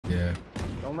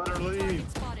Don't let her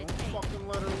leave. Don't fucking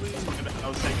let her leave. I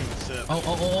was taking a sip.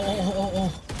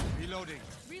 Oh. Reloading.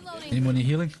 Anyone need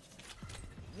healing?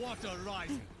 Water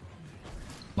rising.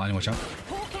 Lining, watch out.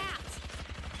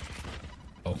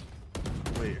 Oh.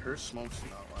 Wait, her smoke's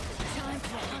not loud.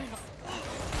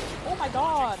 Oh my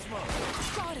god.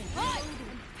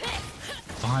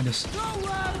 Behind us.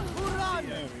 Damn,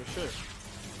 your shit.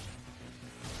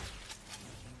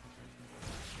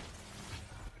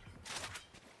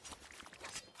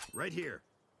 Right here.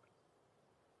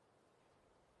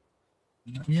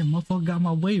 Yeah, motherfucker got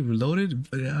my way reloaded.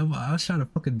 I was trying to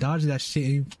fucking dodge that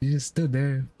shit. He just stood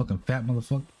there. Fucking fat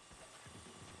motherfucker.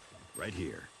 Right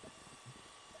here.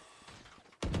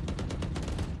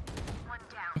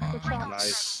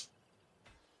 Nice.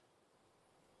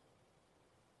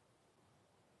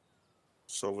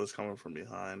 Sova's coming from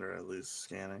behind, or at least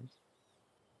scanning.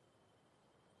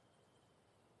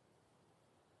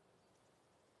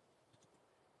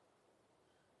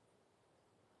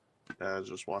 Yeah,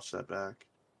 just watch that back.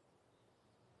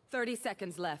 30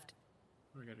 seconds left.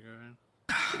 We gotta go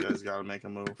in. You guys gotta make a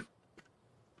move.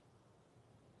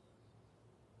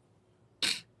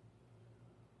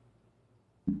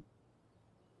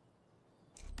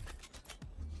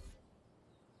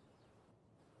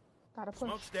 Gotta push.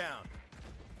 Smoke's down.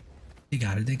 They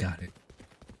got it. They got it.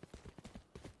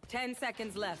 10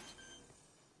 seconds left.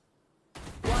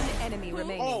 One enemy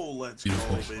remaining. Oh, let's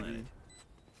Beautiful. go, baby.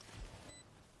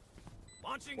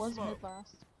 Launching Was smoke. mid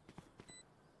last.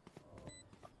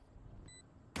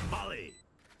 Molly.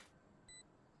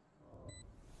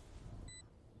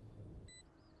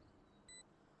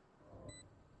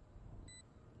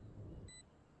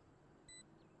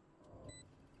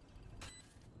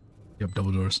 Yep,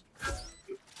 double doors.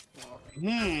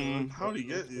 How'd he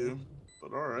get you?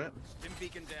 But alright. Stim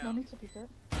beacon No down. need to peek it.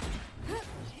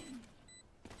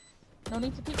 No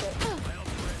need to peek it.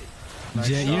 Nice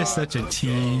Jet, you're shot. such a Let's go.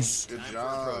 tease. Good Time for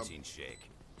job. protein shake.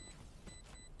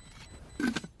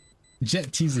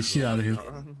 Jet teased the shit out of him.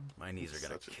 My knees are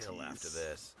gonna Such a kill tease. after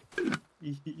this.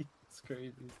 It's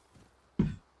crazy.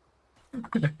 You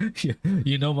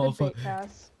know, Good bait motherfucker.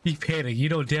 pass. He panicked. You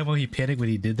know damn well he panicked when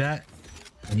he did that.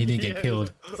 And he didn't get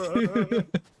killed.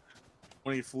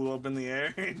 When he flew up in the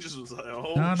air, he just was like,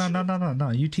 oh, No.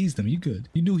 shit. You teased him. You good.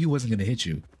 You knew he wasn't gonna hit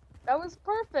you. That was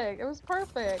perfect. It was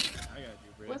perfect. I got you,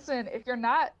 bro. Listen, if you're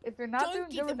not Don't doing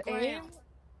keep good the with aim,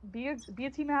 ground. be a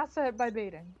team asset by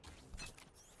baiting. Oh,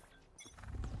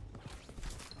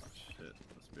 shit.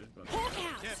 That's a bit better. Hawk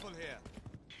out. Careful here.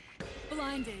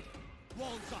 Blinded.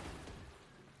 Walls up.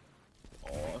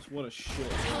 Oh, that's what a shit.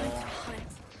 Oh.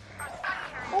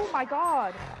 Oh my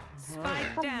god.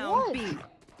 Spike From down what? B.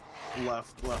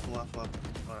 Left. Alright.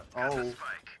 Oh,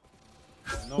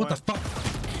 No What the way. fuck?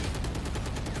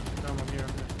 Come, I'm here.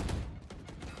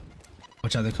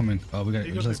 Watch out, they're coming. Oh, we got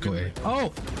He it. goes Let's to go A. good. Oh,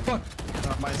 fuck.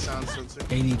 that might sound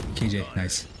sensitive. 80 KJ.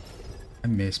 Nice. I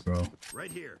missed, bro.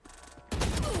 Right here.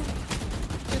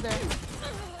 You're there.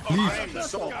 I am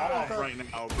so off right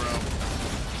now, bro.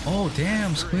 Oh,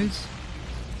 damn, Squids.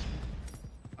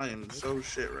 I am so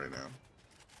shit right now.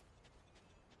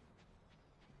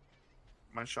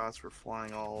 My shots were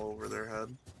flying all over their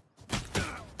head.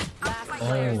 Last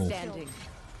player Oh. standing.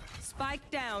 Spike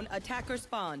down. Attacker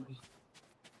spawn.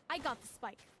 I got the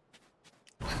spike.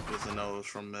 Doesn't know it was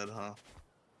from mid, huh?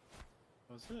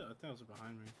 Was it? I think it was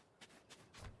behind me.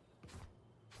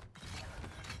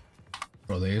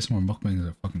 Bro, the ASMR mukbangs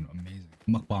are fucking amazing.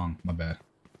 Mukbang, my bad.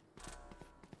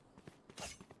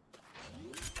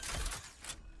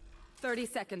 30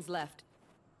 seconds left.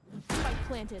 Spike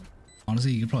planted.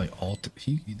 Honestly, you could probably alt.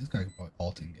 This guy could probably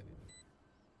alt and get it.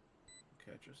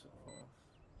 Catch yourself off.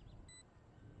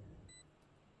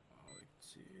 Oh, you can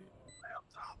see it. Play up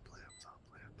top.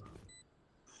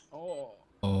 Oh,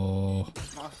 Oh,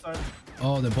 my side.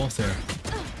 oh, they're both there.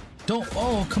 Don't.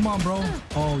 Oh, come on, bro.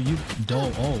 Oh, you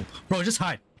don't. Oh, bro, just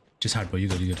hide. Just hide, bro. You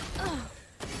good? You good?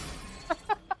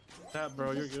 Tap,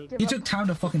 bro, you're good. Give He up. took time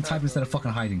to fucking type instead of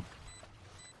fucking hiding.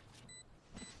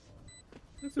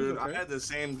 This is Dude, I okay. had the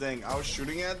same thing. I was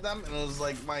shooting at them, and it was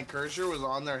like my cursor was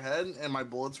on their head, and my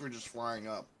bullets were just flying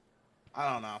up.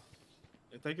 I don't know.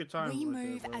 Yeah, take your time. We with it,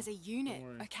 move bro. as a unit, Don't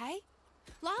worry. okay?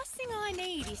 Last thing I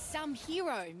need is some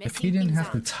hero messing If he didn't things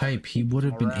have to up. type, he would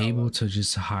have been Morale. able to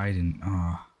just hide and.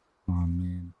 Oh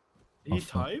man. He Oh,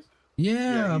 fuck. type?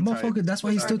 Yeah, he motherfucker. typed. That's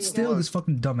why he That's stood how he still. was. This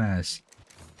fucking dumbass.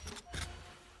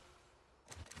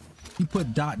 He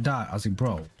put dot dot. I was like,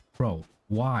 bro,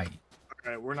 why?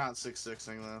 Alright, we're not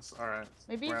 6-6ing this. Alright.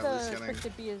 Maybe We're at least the getting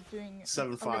Cryptid B is doing a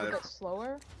 7-5. little bit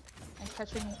slower and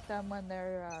catching them when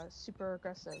they're super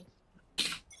aggressive.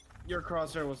 Your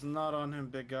crosshair was not on him,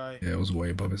 big guy. Yeah, it was way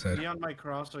above his head. Be on my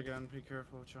cross again. Be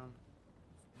careful, chum.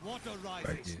 Water Right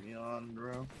rising. here. Neon,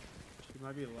 bro. She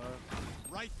might be low.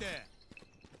 Right there.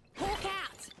 Hawk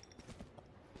out.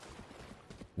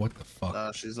 What the fuck?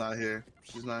 Nah, she's not here.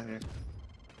 She's not here.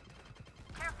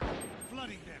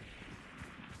 Flooding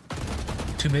them.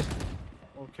 2 mid.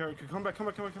 Oh, Carrie, come back, come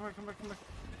back, come back, come back, come back, come back.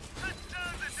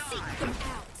 Seek them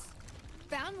out.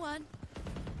 Found one.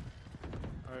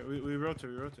 Alright, we rotate,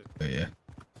 we rotate. Oh, yeah.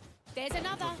 There's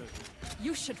another. Rotate.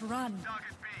 You should run.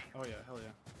 Oh yeah, hell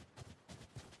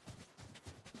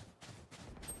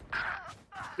yeah.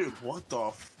 Dude, what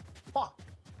the fuck?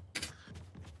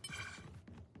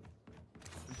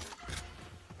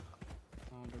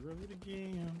 On the road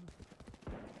again.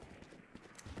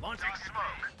 Launching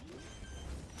smoke.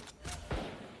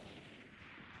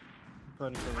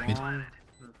 Putting for Mid. long.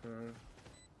 Or for...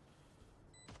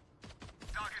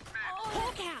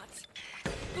 Hawk out.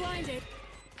 Blinded.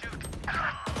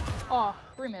 Oh,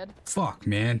 3 mid. Fuck,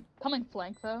 man. Coming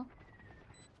flank though.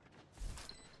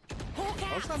 Hawk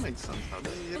How does out. that make sense? How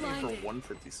did he hit me for Blinded.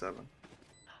 157?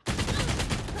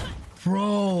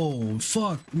 Bro,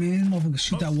 fuck, man. Motherfucker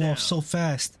shoot that Smoke's wall down. so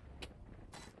fast.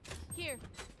 Here.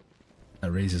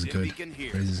 That raise is Dim good. beacon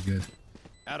here. Raise is good.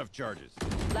 Out of charges.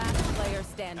 Last player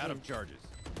standing. Out of charges.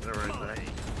 They're right there.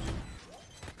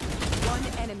 One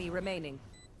enemy remaining.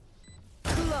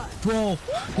 Bro,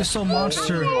 you're so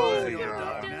monster.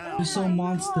 Oh, You're so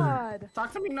monster. God,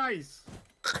 Talk to me nice!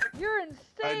 you're insane.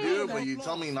 I do, but you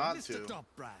tell me not Mr. to. Top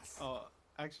brass. Oh,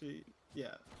 actually,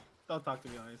 yeah. Don't talk to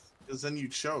me nice. Because then you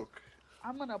choke.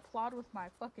 I'm gonna applaud with my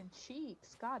fucking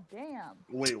cheeks. God damn.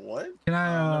 Wait, what? Can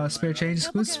I never spare mind. change,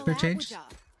 Never squeeze? go Spare out, change? would ya?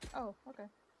 Oh, okay. I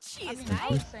Cheers, mean, I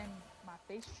mate. was saying my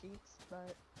face cheeks,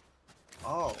 but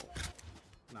Oh.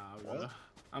 Nah, bro.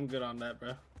 I'm good on that,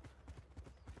 bro.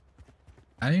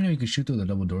 I didn't know you could shoot through the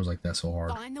double doors like that so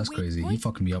hard. Find the That's weak crazy. He point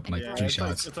fucked me up in like Yeah, 3 it's like,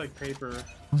 shots. it's like paper.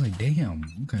 I was like, damn,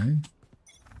 okay.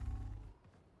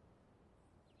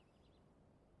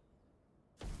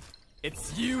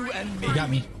 It's you and me. You got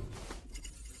me.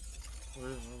 Where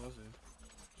was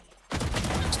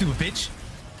he? Stupid bitch.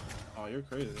 Oh, you're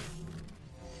crazy.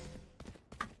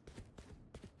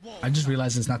 I just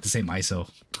realized it's not the same ISO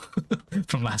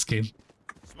from last game.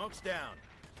 Smoke's down.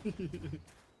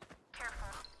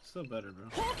 Still better, bro.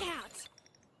 Hawk out.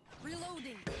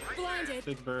 Reloading. Blinded.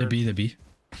 Big The bird. B, the B.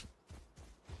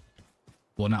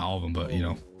 Well, not all of them, but you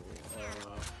know.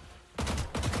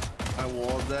 I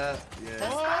walled that. Yeah.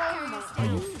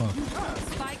 Oh, fuck.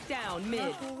 Spike down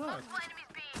mid.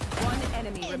 One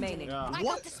enemy remaining. Yeah. I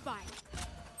What? got the spike.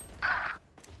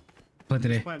 Plant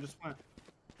today. Just plant.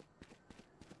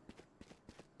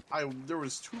 There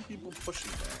was 2 people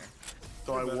pushing there.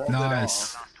 So I walled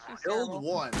Nice. it off. she's Killed terrible.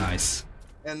 1. Nice.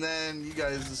 And then you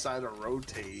guys decide to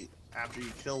rotate after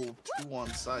you kill 2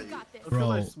 on site. Got this. Because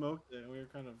I Bro. smoked it. We were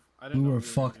kind of. I We didn't know were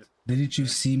gonna fucked. get- Didn't you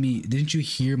see me? Didn't you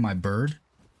hear my bird?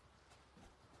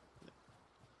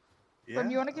 Yeah.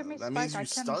 You want to give me that spike? means I you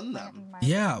can stun plant them. in my-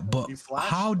 Yeah, but You flashed?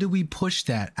 how did we push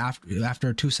that after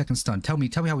a 2-second stun? Tell me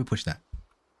how we pushed that.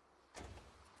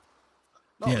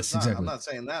 No, Yes, it's not. exactly. I'm not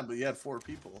saying that, but you had 4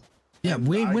 people. Yeah, And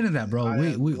we ain't I- winning that, bro. I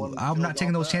We had one I'm kill not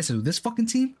taking off those that. chances. This fucking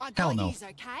team? I Hell got no. yous,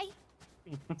 okay?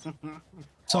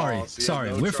 Sorry, Oh, so you sorry.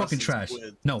 have no We're trust fucking in trash.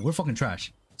 Squid. No, we're fucking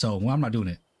trash. So I'm not doing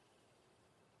it.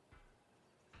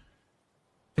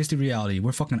 Face the reality.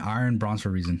 We're fucking iron bronze for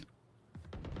a reason.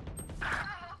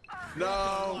 No.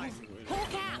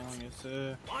 Hawk out. Yes,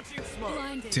 sir. Launching smoke.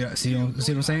 Blinded. See what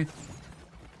I'm saying?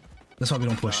 That's why we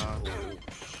don't push.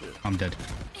 I'm dead.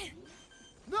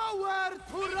 Nowhere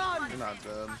to run. You're not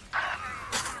dead.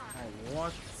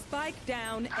 What? Spike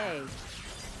down A.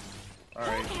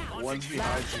 Alright. One's behind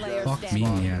Last you, player guys. Fuck me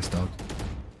in the ass, dog.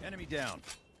 Enemy down.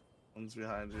 One's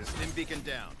behind you. Dim beacon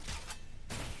down.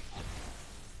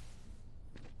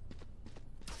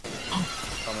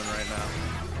 Coming right now.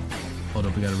 Hold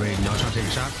up, we got a raid. Y'all trying to take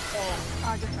a shot?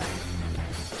 Ah, good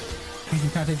try. You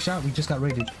can't take a shot. We just got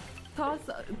raided. Toss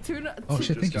tuna. Oh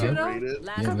shit, thank you. Just got Joe. raided.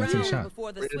 Last Yeah, we gotta take a round shot.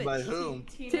 before the Raided switch. by whom?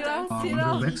 Tino, I'm Tino.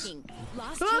 gonna Rex.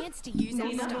 Last chance to use our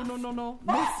No, stuff. no.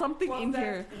 There's something in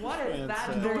here.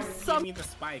 There's some. Give me the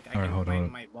spike. I Alright, can hold find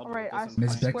on. my bubble. Alright, I- Doesn't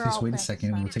Miss find- Beck, swear just I'll wait a plant second.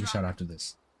 this We'll time. take a shot after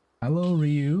this. Hello,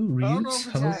 Ryu. know Ryux. if it's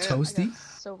Hello, a- Toasty.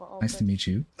 Sova ult Nice to meet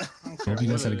you. Hope you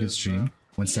guys had a good stream.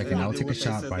 1 second. Yeah, I'll they take a would- they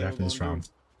shot said right they after this won't do round.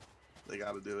 They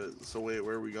gotta do it. So wait,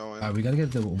 where are we going? We gotta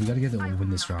get the win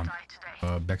this round.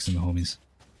 Bex and the homies.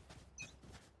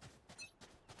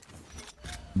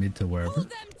 Mid to wherever. Pull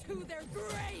them to their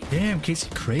grave. Damn, Casey,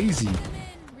 crazy. Them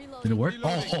in. Reloading. Did it work?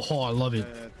 Oh, I love it.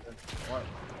 What?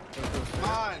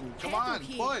 Come on, Careful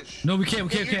here. push. No, we can't.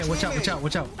 Watch out. Fire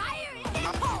in the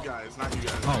Not hole. you guys, not you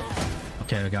guys. Oh.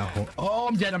 Okay, I got hold. Oh,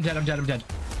 I'm dead. I'm dead. I'm dead. I'm dead.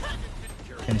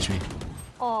 In the tree.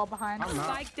 Oh, behind.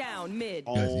 Spike down mid.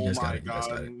 You Oh guys got my it, you guys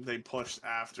got god, it. they pushed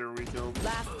after we killed.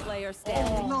 Last player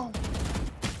standing. No.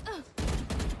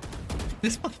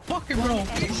 This motherfucker, bro.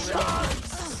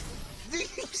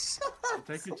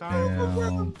 Take your time.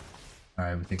 Damn.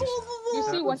 Alright, we take a shot. You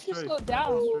see, once you slow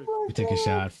down, We take a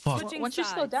shot. Fuck. Switching once you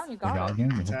slow sides. down, you We got got it.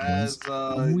 again.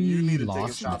 Taz, We you need to take a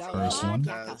lost the shot first for one.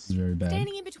 Taz. It's very bad.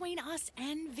 Standing in between us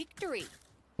and victory.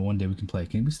 But one day we can play.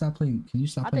 Can we stop playing? Can you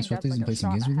stop I playing think that's Swiftways and like play a some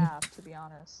shot games and with a me? half, to be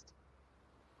honest.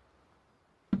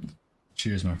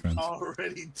 Cheers, my friends.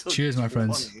 Already took Cheers, my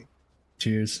friends. 20.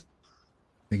 Cheers.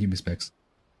 Thank you, Miss Specs.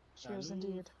 Cheers,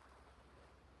 indeed.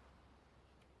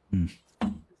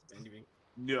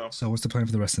 Yeah. So what's the plan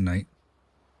for the rest of the night?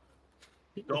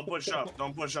 Don't push up.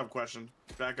 Don't push up. Question.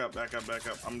 Back up. Back up. Back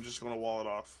up. I'm just gonna wall it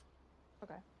off.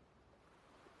 Okay.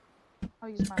 I'll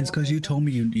use my It's because you told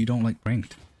me you don't like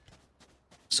ranked.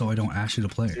 So I don't ask you to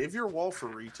play. Save your wall for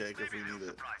retake if we need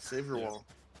it. Save your wall.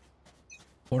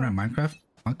 Fortnite Minecraft?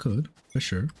 I could, for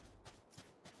sure.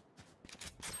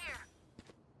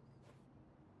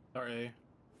 Sorry.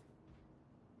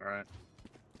 All right.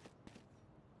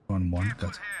 On one.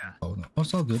 Got oh, no. Oh,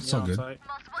 it's all good. It's all good.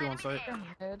 Two on site.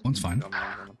 Mid. One's fine.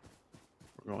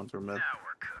 We're going through mid.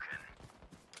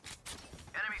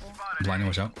 Blinding,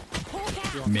 watch out.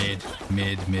 Mid,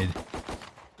 mid, mid.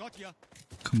 Got ya.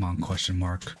 Come on, question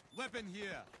mark. Weapon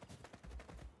here.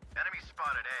 Enemy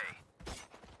spotted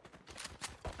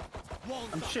A. Wall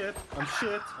I'm shit. I'm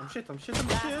shit. I'm shit. I'm shit. I'm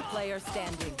shit. Last player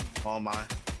standing. Oh my.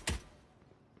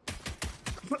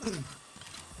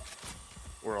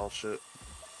 We're all shit.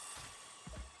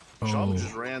 Chum Oh.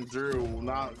 just ran through,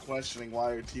 not questioning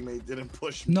why your teammate didn't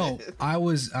push No, mid.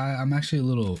 I'm actually a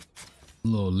little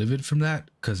livid from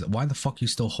that. Cause why the fuck you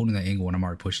still holding that angle when I'm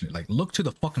already pushing it? Like, look to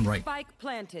the fucking right, Spike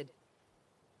planted.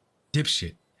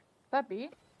 dipshit. That be?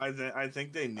 I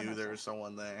think they knew there was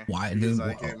someone there. Why? Because They-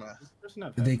 I came out. There's no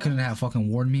They couldn't have fucking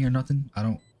warned me or nothing. I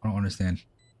don't understand.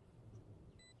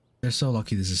 They're so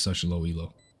lucky this is such a low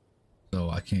elo,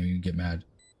 so I can't even get mad.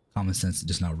 Common sense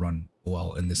does not run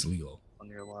well in this elo. On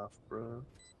your left, bro.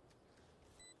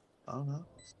 I don't know.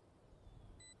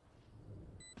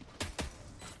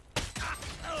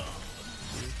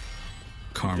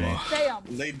 Karma. Damn.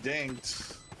 They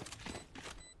dinked.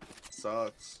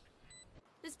 Sucks.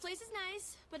 This place is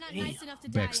nice, but not nice enough to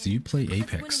Bex, die do in. you play Let's win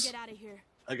Apex? and get out of here.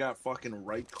 I got fucking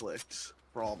right clicked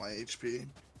for all my HP.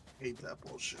 Hate that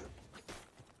bullshit.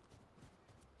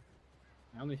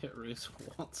 I only hit race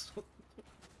once.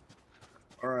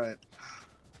 Alright.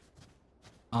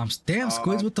 Damn,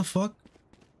 Squids, what the fuck?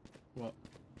 What?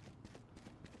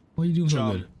 What are you doing so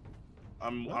Chum, good?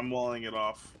 I'm walling it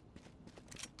off.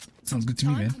 Sounds good to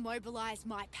me, Time man. to mobilize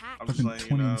my pack. I'm just Fucking letting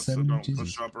 20 you know, and so 7, don't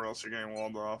Jesus. push up or else you're getting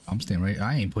walled off. I'm staying right.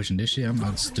 I ain't pushing this shit. I'm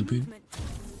not stupid. Movement.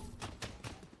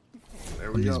 There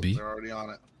On we this go. B. They're already on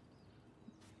it.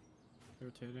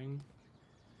 Rotating.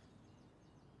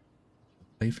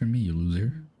 Play for me, you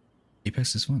loser.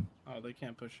 Apex is fun. Oh, they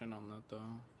can't push in on that though.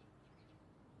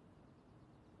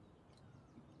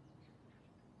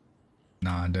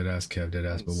 Nah, dead ass Kev, dead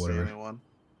ass, but Didn't see whatever. anyone.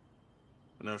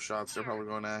 No shots. They're probably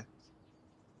going A.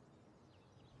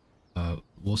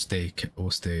 We'll stay,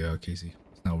 Casey.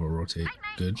 Now we'll rotate.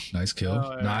 Good, nice kill,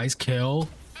 Oh, yeah. nice kill.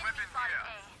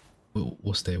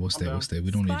 We'll stay. We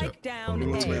don't need to Spike down to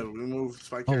A. rotate. Yeah, we moved.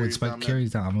 Spike Oh, carries it's Spike down mid.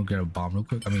 carries down. I'm gonna get a bomb real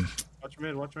quick. I mean, Watch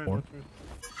mid. Watch mid. Or- Watch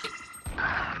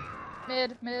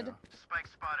mid. Mid. Spike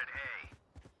spotted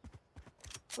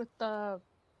A. With the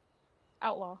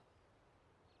outlaw.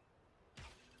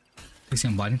 Casey,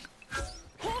 I'm blinding.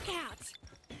 Hawk out.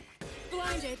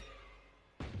 Blinded.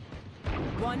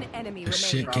 One enemy Good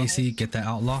remaining. shit, Casey. Get that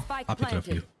outlaw. Spike I'll pick it up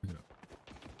for you. planted. Pick it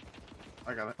up.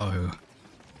 I got it. Oh, here we go.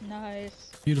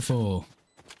 Nice. Beautiful.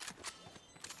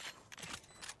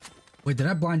 Wait, did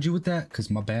I blind you with that? Cause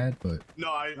my bad, but No,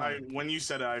 I when you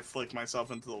said it, I flicked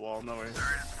myself into the wall. No worries.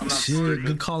 I'm not shit, stupid.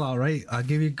 good call out, right? I'll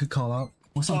give you a good call out.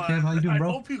 What's up, Kev? How you doing, I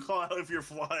bro? hope you call out if you're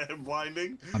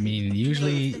blinding. I mean,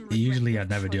 usually I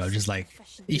never do. I'm just like,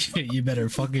 you better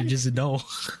fucking just know.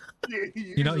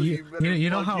 You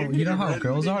know how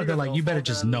girls are. They're like, you better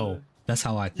just know. That's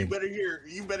how I You think.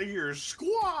 better hear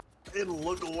squat and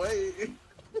look away.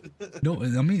 No,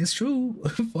 I mean it's true.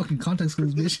 Fucking context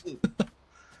clues, bitch.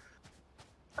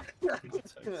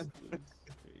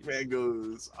 Man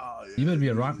goes, oh yeah. You better be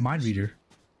a mind reader.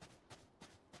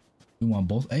 We want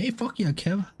both. Hey, fuck yeah,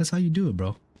 Kev. That's how you do it,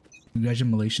 bro.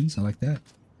 Congratulations. I like that.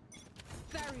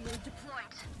 Barrier deployed.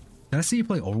 Did I see you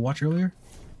play Overwatch earlier?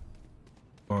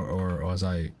 Or was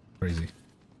I crazy?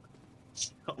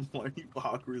 Why are you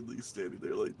awkwardly standing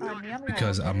there like that? Neon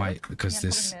Because wall I mid. might, because Neon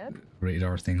this coming mid.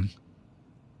 radar thing.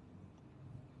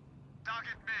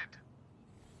 Target mid.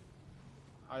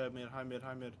 High mid, high mid,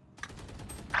 high mid.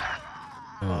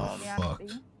 Oh Neon fuck, B.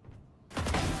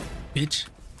 bitch.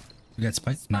 You got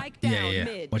spike? Spike Yeah, down yeah, yeah.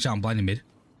 mid. Watch out, I'm blinding mid.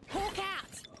 Hawk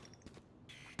out.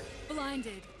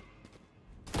 Blinded.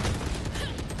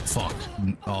 Fuck.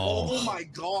 Oh Oh, my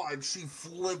god, she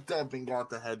flipped up and got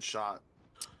the headshot.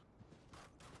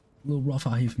 a little rough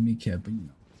out here for me, kid, but you know,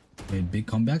 made big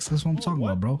comebacks. That's what I'm talking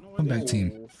what? about, bro. No, Comeback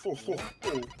team.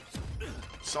 Oh.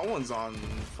 Someone's on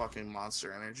fucking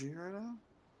Monster Energy right now.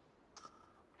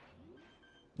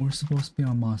 We're supposed to be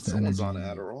on Monster Someone's Energy.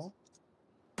 on Adderall.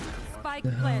 Spike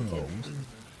The hell? planted.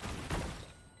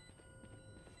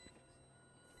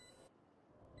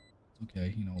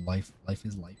 Okay, you know, life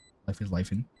is life. Life is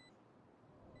lifing.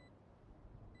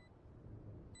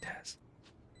 Taz.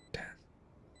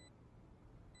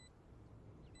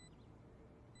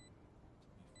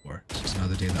 Or just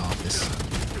another day in the office.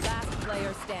 Last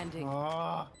player standing.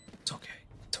 Ah. It's okay.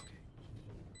 It's okay.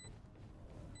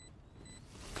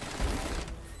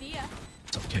 See ya.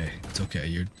 It's okay. It's okay.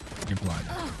 You're blind.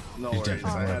 No He's worries,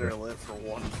 definitely I had over. her lit for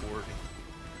 140.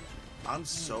 I'm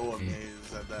so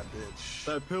amazed at that bitch.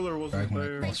 That pillar wasn't Dragon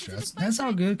there. Cross strats. That's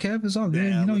all good, Kev. It's all good.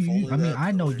 Damn, you know if you. only I mean, that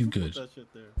I know pillar. you Put good. that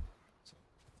shit there.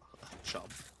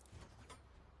 Chump.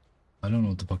 I don't know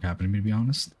what the fuck happened to me, to be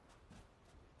honest.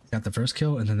 Got the first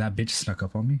kill, and then that bitch snuck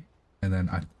up on me, and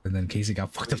then Casey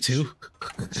got fucked up too.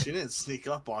 She didn't sneak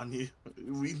up on you.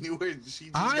 We knew where she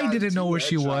just I got didn't know 2 where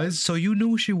she headshots. was, so you knew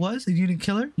where she was, and you didn't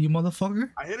kill her, you motherfucker.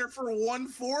 I hit her for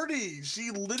 140.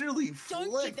 She literally Don't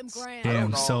flipped. get them ground. I don't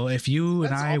Damn. know. So if you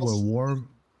and That's I were almost- war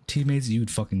teammates, you'd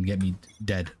fucking get me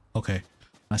dead. Okay,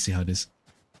 I see how it is.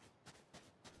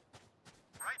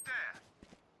 Right there.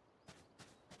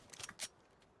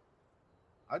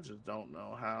 I just don't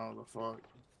know how the fuck.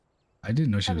 I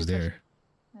didn't know she was Probably there.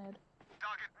 Mid.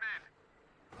 Target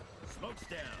mid. Smoke's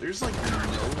down. There's like no.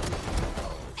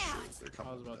 Oh, shit, they're I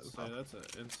coming was about to mid. say that's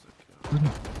an insta kill.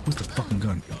 Where's the fucking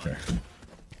gun? Right there.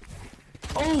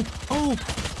 Oh!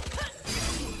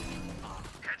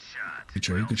 Headshot. Good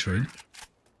trade. Good trade.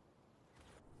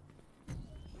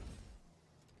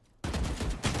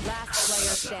 Last player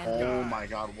standing. Oh my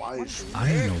god, why is she I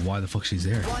didn't know why the fuck she's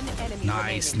there. One enemy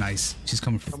Nice, remaining. nice. She's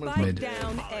coming from Spike mid.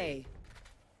 down A.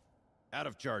 Out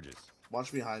of charges.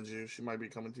 Watch behind you. She might be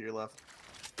coming to your left.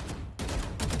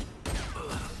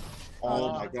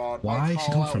 Oh my god. Why My is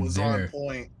she call coming out from was there? on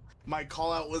point. My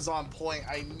call out was on point.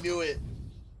 I knew it.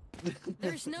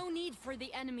 There's no need for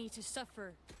the enemy to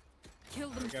suffer. Kill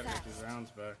them We gotta get fast. these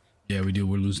rounds back. Yeah, we do.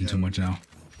 We're losing too much now.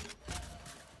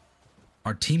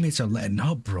 Our teammates are letting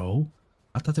up, bro.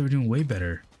 I thought they were doing way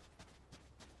better.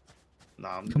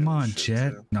 Nah, I'm Come doing on, shit, Jet.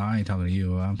 too. No, I ain't talking to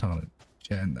you. I'm talking to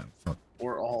Jet and them. Fuck.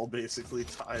 We're all basically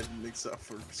tied except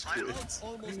for squids.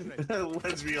 Almost ready.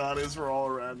 Let's be honest, we're all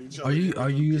around each other. Are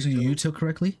you using your util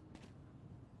correctly?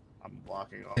 I'm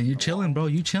blocking off. And you're the chilling, wall. bro.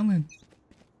 You chilling.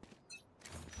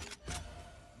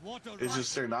 It's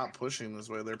just they're not pushing this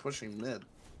way. They're pushing mid.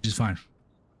 Just fine.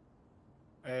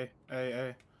 Hey.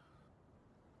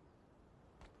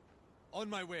 On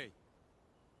my way.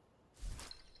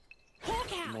 Hawk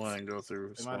I'm out. going to go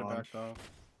through. They might have spawn. backed off.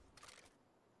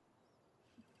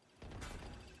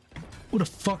 What the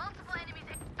fuck?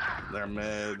 They're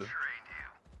mid.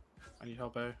 I need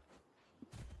help, A.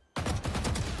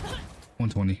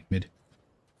 120 mid.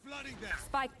 Flooding them.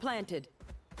 Spike planted.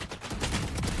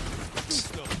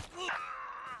 Gusto.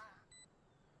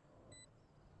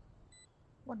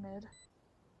 One mid.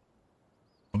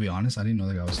 I'll be honest. I didn't know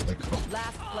that guy was like. Oh,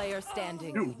 Last player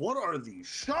standing. Dude, what are these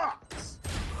shots?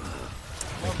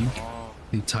 thank you.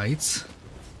 The tights.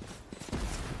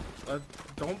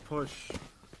 Don't push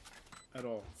at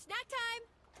all. Snack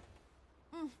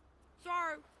time.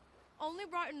 Sorry. Only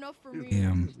bright enough for Dude, me.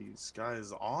 Damn. what are these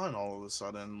guys on all of a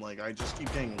sudden? Like, I just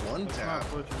keep getting one Let's tap. not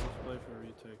push. Let's play for a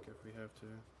retake if we have to.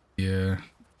 Yeah.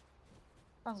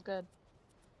 Sounds good.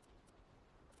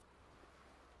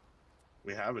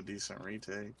 We have a decent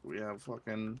retake. We have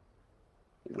fucking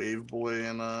Wave Boy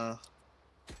and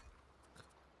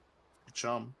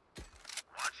Chum.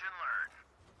 Watch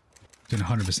and learn.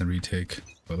 Can 100% retake,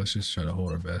 but let's just try to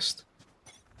hold our best.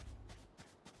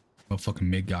 Oh, fucking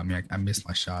mid got me. I missed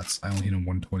my shots. I only hit him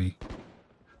 120.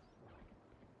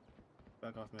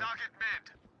 Back off, man. Target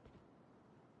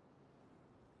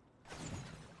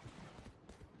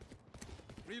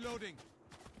mid. Reloading.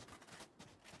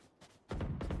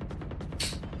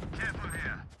 Careful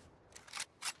here.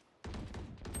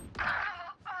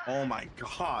 Oh my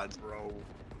god, bro.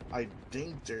 I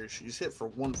dinked her. She's hit for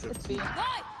It's 150. B.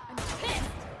 God, I'm pissed.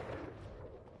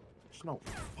 There's no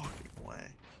fucking way.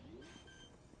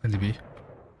 Can it be?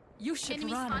 You should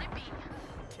run.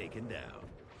 Taken down.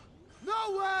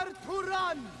 Nowhere to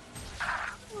run.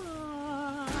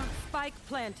 Spike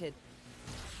planted.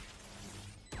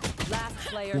 Last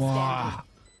player Wow.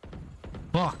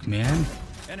 Fuck, man.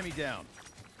 Enemy down.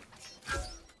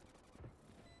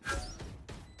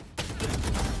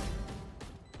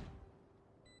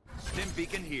 Stim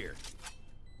beacon here.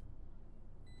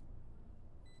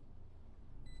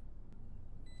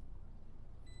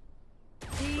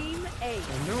 standing. Team 8.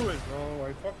 I knew it, bro.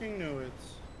 I fucking knew it.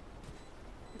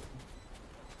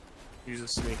 He's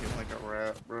just sneaking like a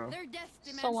rat, bro. Their death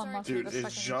demands So our unlucky. Dude, the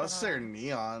it's second just their general.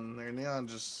 neon. Their neon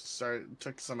just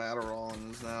took some Adderall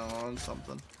and is now on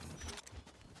something.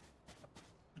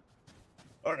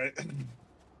 Alright.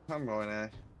 I'm going A.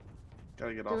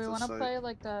 Gotta get Do off we this want to site. play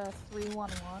like the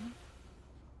 3-1-1?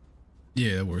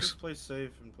 Yeah, that works. Just play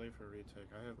safe and play for retake.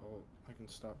 I have ult. I can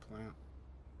stop plant.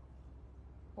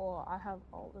 Well, I have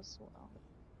all as well.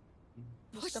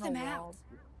 Push Just gonna them out. wall.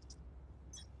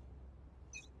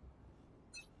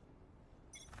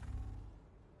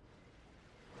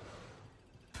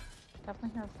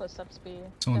 Definitely hear footsteps B.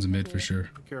 Someone's Definitely mid for B. sure.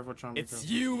 Be careful, Chum. Be It's careful.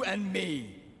 you and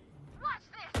me.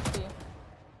 B.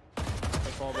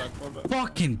 Fall back, fall back.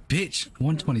 Fucking bitch.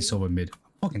 120 silver mid.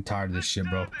 I'm fucking tired of this shit,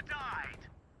 bro.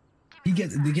 They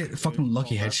get fucking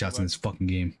lucky headshots in this fucking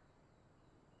game.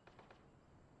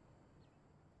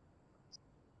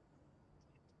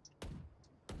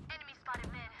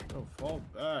 Bro, fall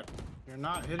back. You're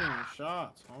not hitting your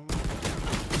shots,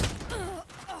 homie.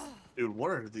 Dude,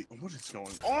 what is going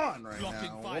on right Blocking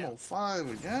now? fire. 105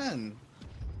 again.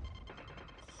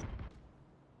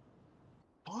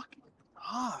 Fucking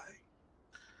die.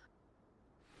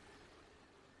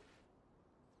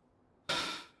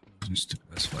 Some stupid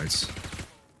ass fights.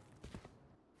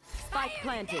 Spike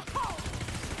planted.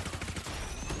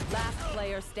 Last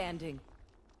player standing.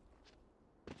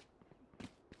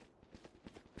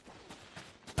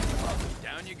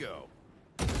 Down you go.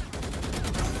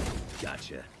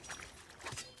 Gotcha.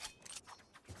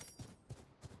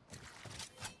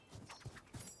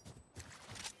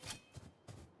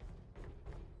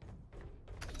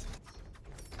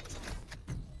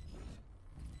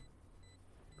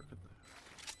 Look at that.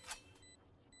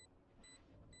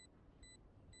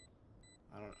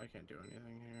 I can't do anything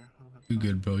here. I don't have You time.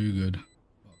 good, bro. You good.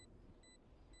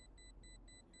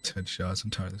 Headshots. I'm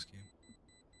tired of this game.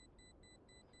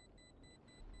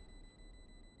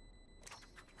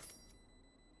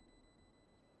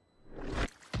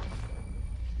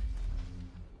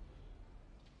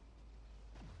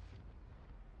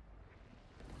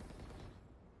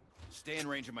 Stay in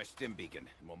range of my stim beacon,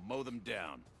 and we'll mow them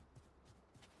down.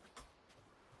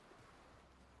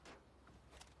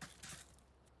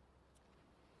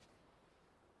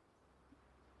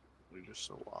 We're just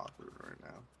so awkward right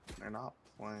now. They're not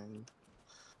playing.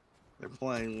 They're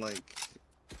playing like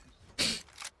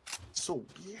so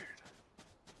weird.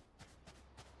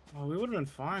 Oh, we would have been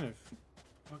fine if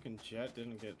fucking Jet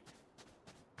didn't get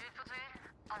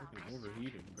fucking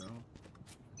overheated, bro.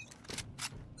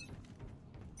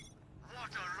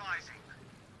 Water rising.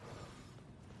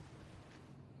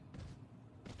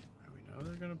 We know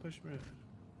they're gonna push mid.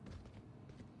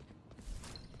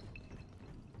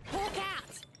 Hawk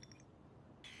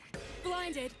out!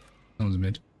 Blinded. Someone's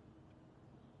mid.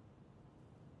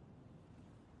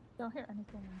 Don't hear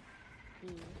anything B.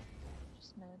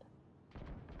 Just mid.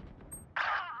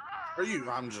 Are you?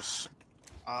 I can't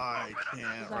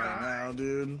Is that right all? now,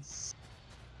 dude.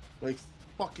 Like,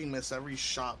 fucking miss every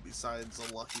shot besides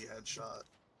a lucky headshot.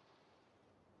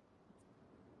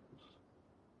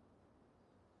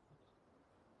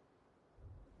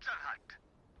 Sunlight.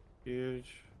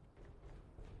 Huge.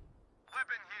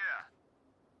 Weapon here.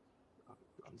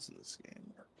 Guns in this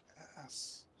game are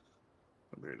ass.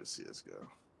 Compared to CSGO.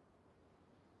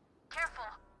 Careful.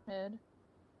 Mid.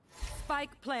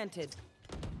 Spike planted.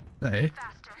 Hey.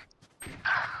 Faster.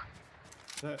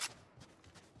 That.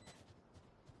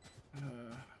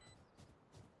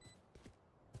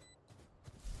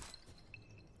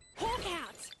 Hawk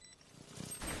out!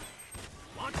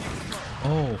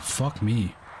 Oh, fuck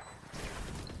me.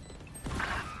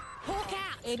 Hawk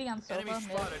out! 80 on Sova. Enemy Mid.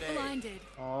 spotted A. Blinded.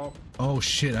 Oh, Oh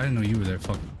shit, I didn't know you were there.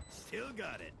 Fuck. Still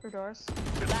got it. For doors.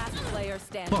 Last player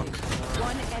standing. Fuck.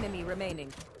 One enemy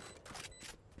remaining.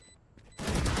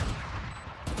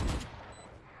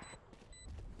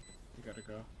 you gotta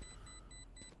go.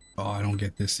 Oh, I don't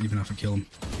get this, even if I kill him.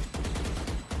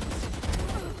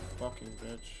 Fucking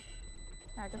bitch.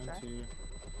 I can try. Anti.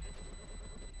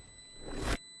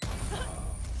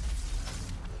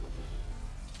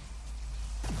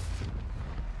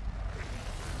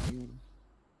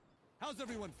 How's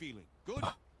everyone feeling? Good?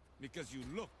 Because you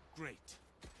look great.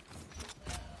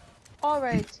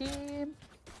 Alright, team.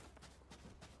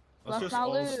 Let's Let's just not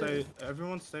all lose. stay.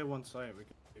 Everyone stay one side. We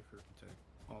can pay for take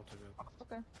all together.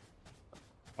 Okay.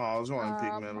 Oh, I was going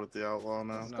Pigman with the outlaw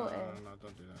now. let's No, go no, A. no,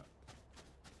 don't do that.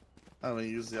 I haven't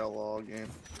used the outlaw all game.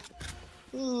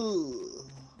 Ooh.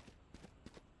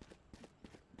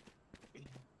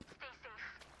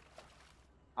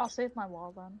 I'll save my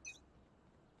wall then.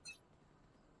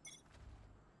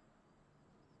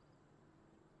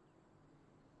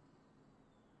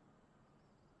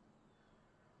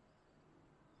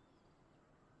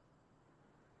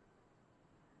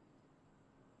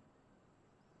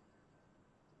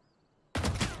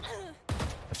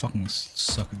 I fucking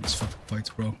suck at these fucking fights,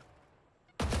 bro.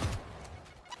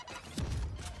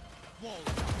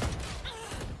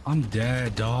 I'm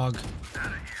dead, dog.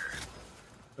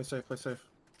 Play safe, play safe.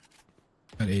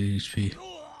 Got 80 HP.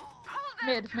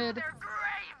 Mid.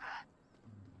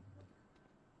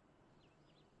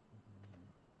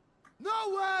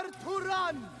 Nowhere to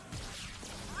run.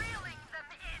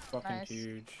 Fucking Nice.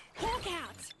 huge. Hawk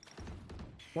out!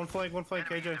 One flank, KJ.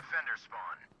 Defender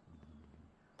spawn.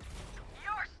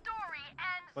 Your story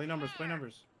ends. Play numbers, play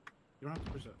numbers. You don't have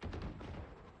to push it.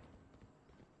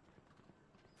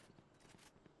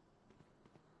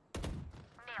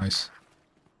 Nice.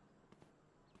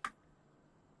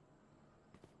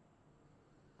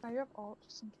 I have alt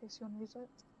just in case you want to use it.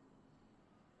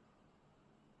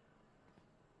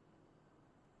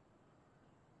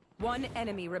 One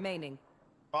enemy remaining.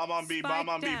 Bomb on B, bomb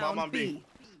on B, bomb on B.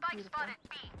 Spike spotted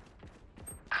B.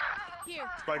 Here.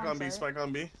 Spike on B, sorry. spike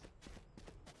on B.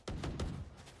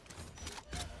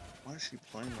 Why is she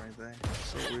playing right there?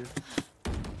 So weird.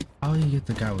 How do you get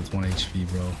the guy with 1 HP,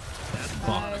 bro?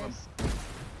 Fuck.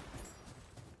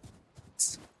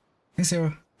 Nice. Hey,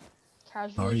 Sarah. How are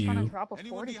Casually trying you? to drop a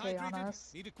Anyone 40k on dehydrated?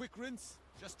 us. Need a quick rinse?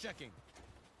 Just checking.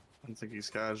 I don't think he's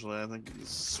casually. I think he's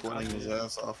sweating his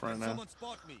ass off right Can now. someone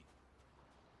spot me?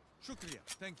 Shukriya,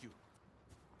 thank you.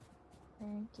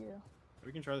 Thank you.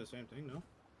 We can try the same thing, no?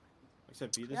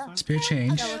 Except B this Yeah. time? Spear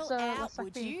change. Yeah, let's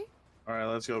would be. you? Alright,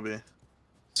 let's go B.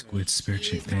 Squid spear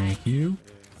change. Thank you.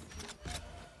 Yeah.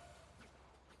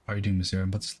 How are you doing, Miss Sarah? I'm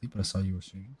about to sleep, but I saw you were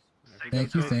streaming. If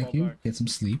Thank go you, safe, thank fall you. back. Get some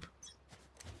sleep.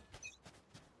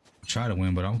 Try to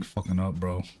win, but I'm fucking up,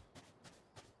 bro.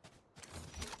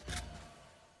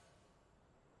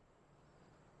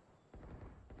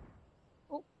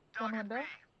 Oh, one window.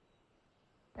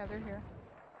 Yeah, they're here.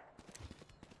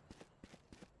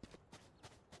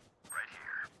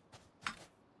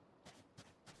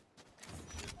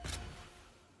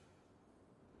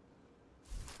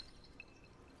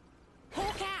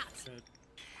 Hawk out! Shit.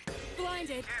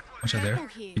 Blinded. Watch out there.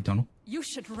 Careful here. Big tunnel. You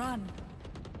should run.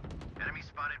 Enemy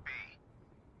spotted B.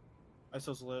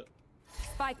 ISO's lit.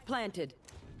 Spike planted.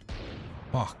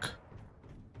 Fuck.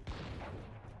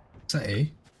 Is that A?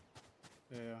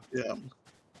 Yeah. Yeah.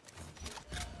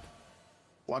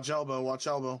 Watch elbow, watch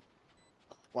elbow.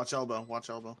 Watch elbow, watch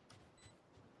elbow.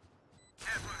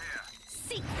 Careful here.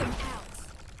 Seek them out.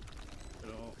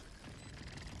 Good ult.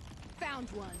 Found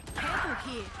one. Careful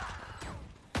here.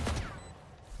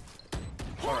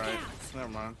 Hawk Alright, out. never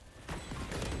mind.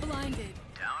 Blinded.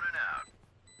 Down and out.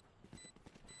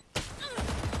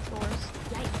 Doors.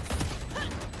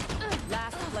 Yikes.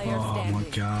 Last player Oh standing. my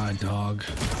god, dog.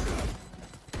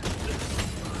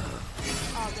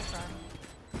 Oh, good friend.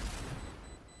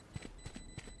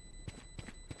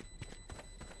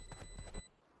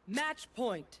 Match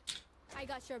point. I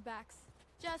got your backs.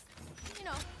 Just, you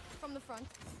know, from the front.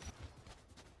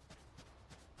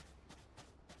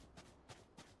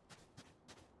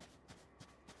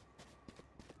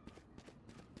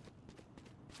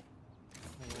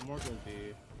 Oh, one more go B.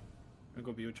 I'll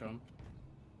go B with Chum.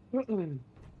 I'll go B.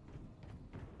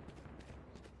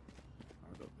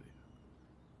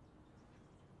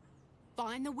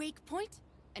 Find the weak point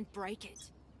and break it.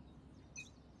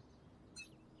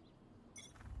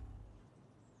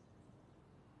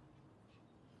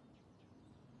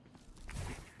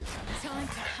 Time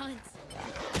to hunt.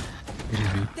 It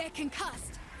is B. They're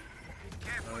concussed.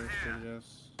 Oh shit, yes.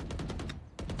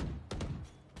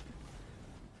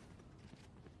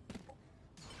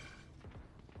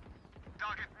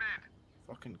 Target mid.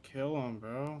 Fucking kill him,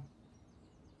 bro.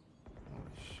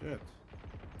 Holy shit.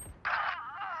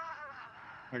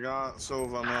 I got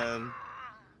Sova, man.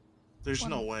 There's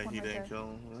no way one he right didn't there. kill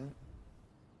him, right?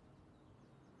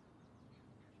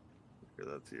 Okay,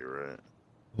 that's to your right.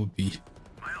 Oh, B.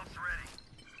 My ult's ready.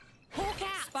 Hawk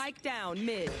out. Spike down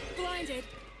mid. Blinded.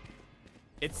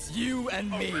 It's you and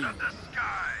me. Open up the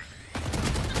sky.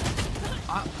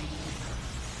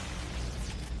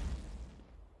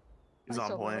 He's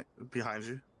on point. Behind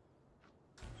you.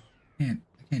 I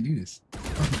can't do this. It's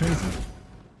fucking crazy.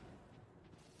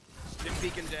 Stim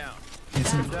beacon down.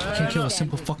 I can't kill a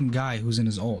simple fucking guy who's in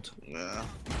his ult. Yeah.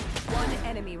 One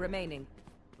enemy remaining.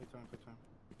 Good time.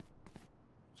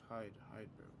 Just hide,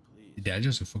 bro, please. Yeah,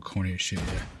 just a fuck corny as shit.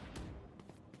 Yeah.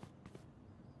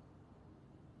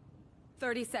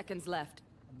 30 seconds left.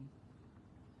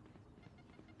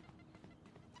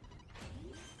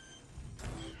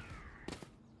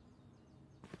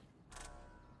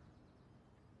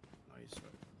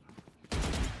 Nice.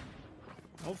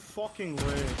 No fucking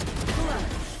way.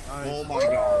 Oh my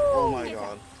god. Oh my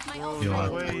god. My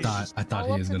Yo, Wait. I thought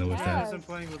he was gonna whip He that. isn't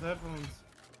playing with headphones.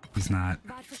 He's not.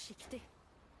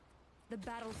 The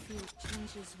battlefield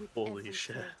changes with Holy every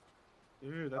shit.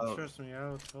 kill. Dude, that Oh. stressed me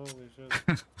out. Holy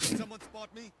shit. Someone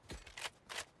spot me.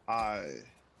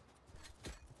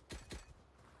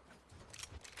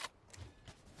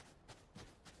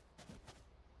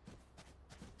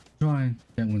 Trying.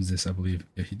 Can't wins this, I believe.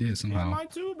 Yeah, he did Yeah, somehow. mine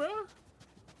too, bro.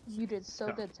 You did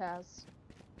so good, Taz.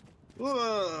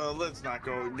 Let's not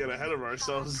go get ahead of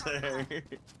ourselves there.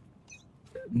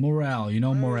 Morale, you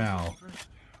know morale.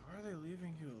 Why are they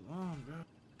leaving you alone, bro?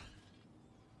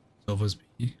 Sofa's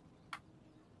B.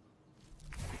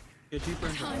 Get deeper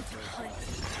into that.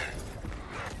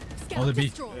 Oh, the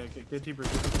B. Yeah, get deeper.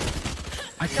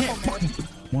 I can't fucking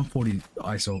 140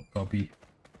 ISO copy.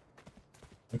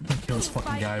 I can't kill this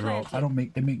fucking guy, bro. I don't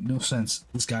make it make no sense.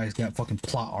 This guy's got fucking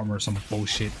plot armor or some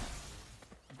bullshit.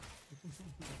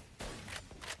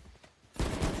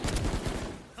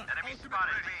 Enemy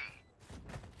spotted B.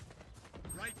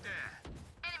 Right there.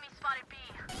 Enemy spotted B.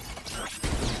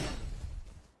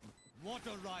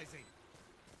 Water rising.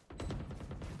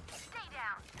 Stay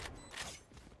down.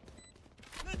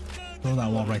 Throw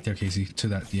that wall right there, Casey. To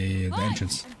that, yeah, the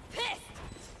entrance.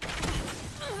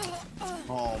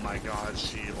 Oh my god,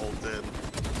 she ulted.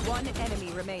 One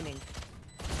enemy remaining.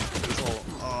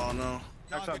 Oh no.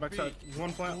 Backside.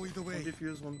 One plant, one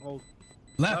defuse, one hold.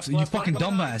 Left, you fucking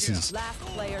dumbasses. Last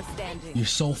player standing. You're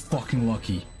so fucking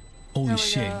lucky. Holy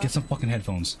shit, get some fucking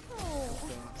headphones.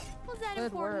 Was that Good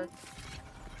important? work.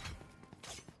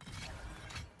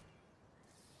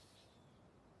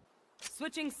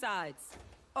 Switching sides.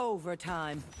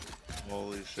 Overtime.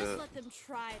 Holy Just shit. let them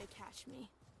try to catch me.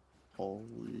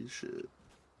 Holy shit.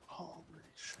 Holy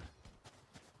shit.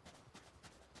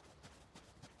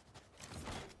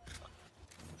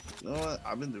 You know what?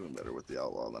 I've been doing better with the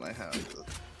outlaw than I have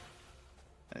with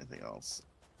anything else.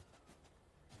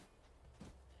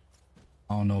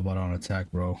 I don't know about on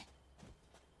attack, bro.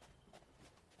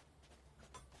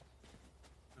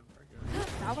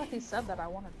 Now that he said that, I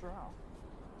want to draw.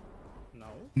 No.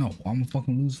 No, I'm gonna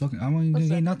fucking lose. Fucking, I'm not gonna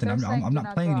gain nothing. I'm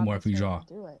not playing anymore if we draw.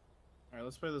 Do it. Alright,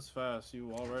 let's play this fast. You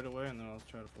wall right away, and then I'll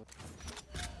try to pull.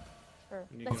 Sure.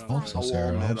 You That's get I on hope there. so,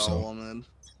 Sarah. I hope so. mid.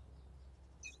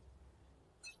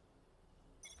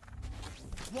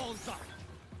 Walls up.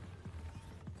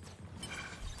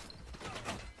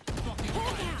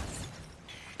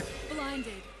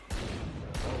 Blinded.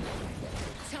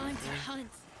 Time to hunt.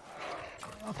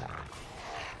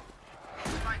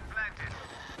 Spike planted.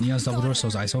 Neon's double door,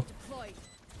 so's ISO. Deployed.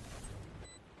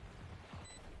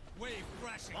 Wave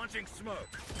crashing. Launching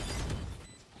smoke.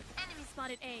 Enemy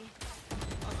spotted A.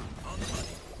 On the money.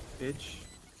 Bitch.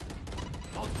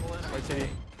 Multiple enemies. Right there.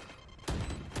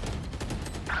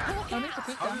 No need to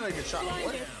peek How them. did I get shot?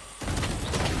 What? Wave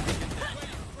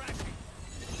crashing.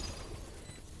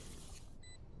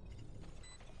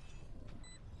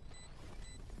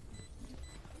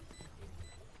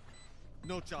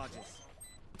 No charges.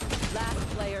 Last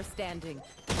player standing.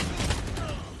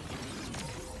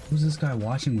 Who's this guy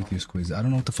watching with you, Squeeze? I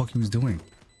don't know what the fuck he was doing.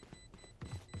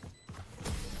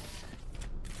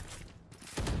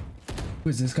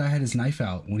 Squeeze, this guy had his knife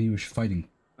out when he was fighting.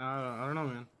 I don't know,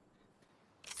 man.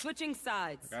 Switching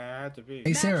sides. I had to be.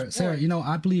 Hey, Sarah, you know,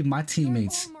 I believe my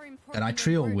teammates You're all more important that I than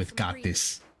trio words with from got Greek.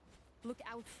 this. Look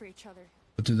out for each other.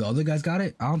 But do the other guys got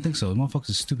it? I don't think so. The motherfuckers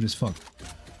are stupid as fuck.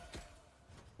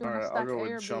 You wanna Alright, I'll stack go A or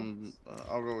with B? Chum.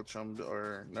 I'll go with Chum,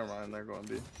 or never mind, they're going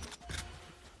B. I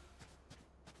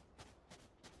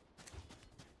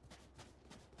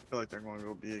feel like they're going to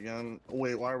go B again.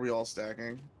 Wait, why are we all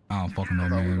stacking? I don't fucking know, I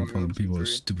thought we were man. gonna go Fucking people are 2-3.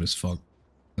 stupid as fuck.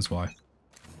 That's why.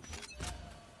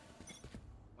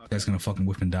 Guy's gonna fucking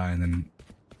whip and die and then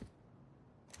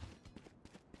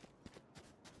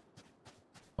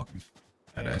fucking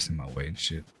fat ass in my way and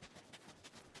shit.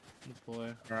 Good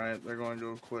boy. Alright, they're going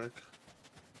to go quick.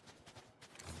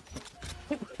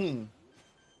 Okay.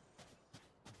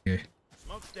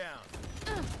 Smoke's down.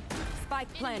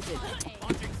 Spike planted.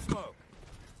 Launching smoke.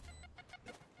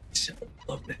 shot.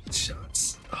 Love that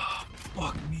shots. Oh,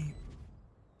 fuck me.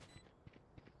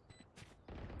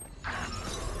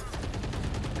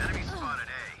 Enemy spotted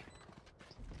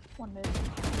A. One mid.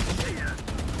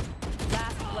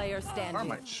 Last player Why are standing.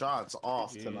 my shots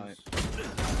off Jeez. tonight?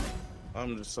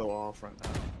 I'm just so off right now.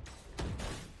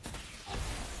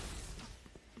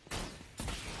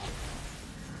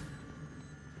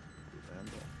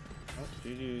 Oh,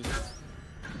 GG's.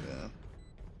 Yeah.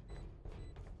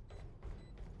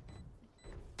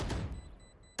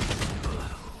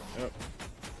 Yep.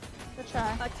 Good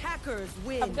try. Attackers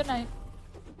win. Have a good night.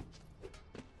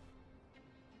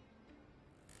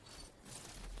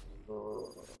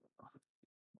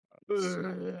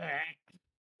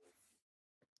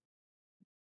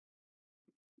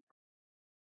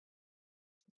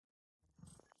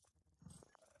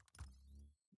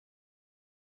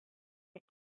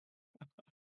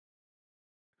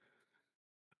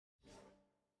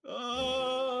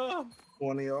 Oh,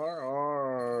 20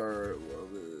 RR. Love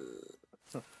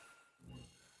it.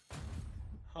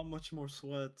 how much more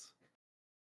sweat?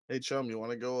 Hey, chum, you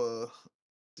want to go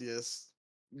DS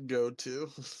go to?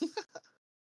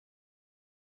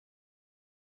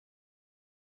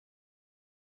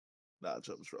 Nah,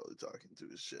 Chum's probably talking to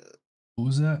his shit. Who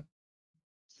was that?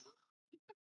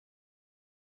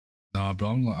 Nah, bro.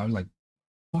 I'm like,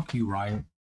 fuck you, Riot.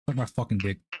 Fuck my fucking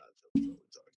dick. Nah, Chum's probably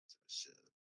talking to his shit.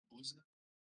 Who was that?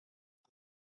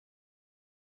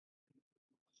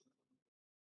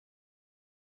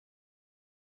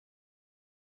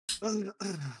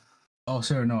 Oh,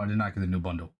 sir, no, I did not get the new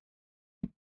bundle.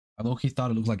 I low-key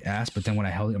thought it looked like ass, but then when I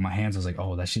held it in my hands, I was like,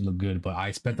 oh, that shit look good. But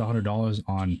I spent $100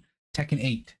 on Tekken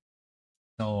 8.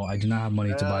 So I do not have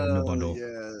money to buy the new bundle.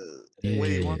 Yeah. Yeah.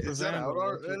 Wait, Yeah. is that out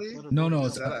already? No,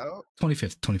 Is it's that out?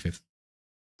 25th. 25th.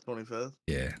 25th?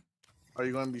 Yeah. Are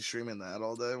you going to be streaming that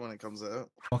all day when it comes out?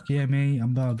 Fuck yeah, man.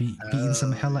 I'm about to be beating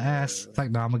some hella ass. yeah. It's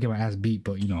like, nah, I'm gonna get my ass beat,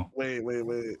 but you know. Wait.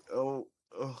 Oh,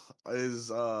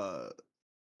 is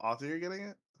Author getting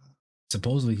it?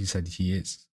 Supposedly he said he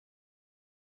is.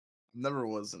 Never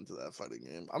was into that fighting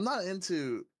game. I'm not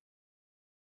into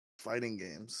fighting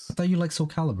games. I thought you liked Soul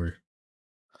Calibur.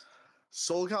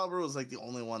 Soul Calibur was like the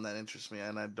only one that interests me,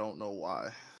 and I don't know why.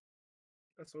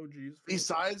 That's OG's.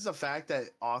 Besides the fact that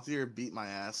Author beat my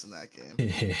ass in that game.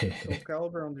 Soul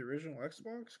Calibur on the original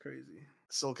Xbox, crazy.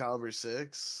 Soul Calibur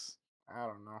 6. I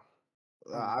don't know.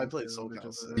 I played Soul Calibur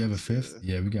Calibur 6. You have a fifth?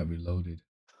 Yeah, we got reloaded.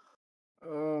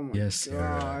 Oh my Yes,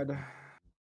 god.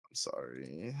 I'm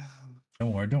sorry.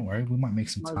 Don't worry. We might make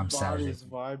some My time Saturday. body's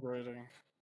vibrating.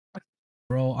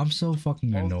 Bro, I'm so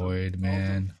fucking I was in- annoyed, I was in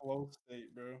man. flow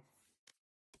state, bro.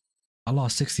 I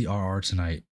lost 60 RR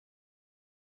tonight.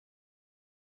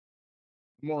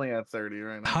 I'm only at 30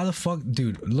 right now. How the fuck,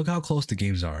 dude? Look how close the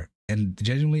games are. And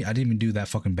genuinely, I didn't even do that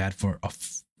fucking bad for a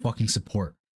fucking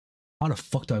support. How the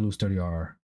fuck do I lose 30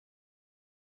 RR?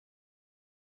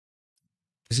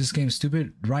 Is this game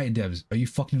stupid? Riot devs, are you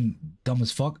fucking dumb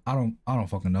as fuck? I don't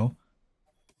fucking know.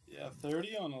 Yeah,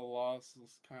 30 on a loss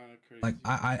is kind of crazy. Like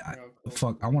I How close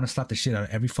fuck, it I is. want to slap the shit out of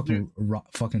every fucking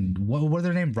fucking what are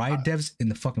their name? Riot devs in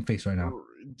the fucking face right now.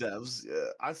 Devs, yeah.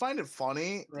 I find it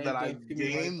funny Right, that I devs, give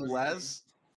me gain right less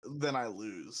than I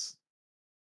lose.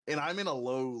 And I'm in a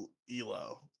low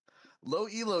elo. Low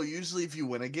elo, usually if you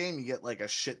win a game, you get like a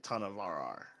shit ton of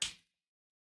RR.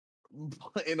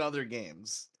 In other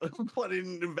games. But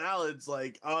in Valid, it's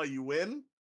like, oh, you win?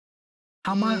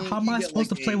 How am I you get,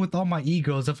 supposed like, to play 8. with all my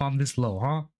egos if I'm this low,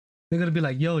 huh? They're gonna be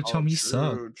like, yo, chum, you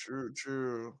suck.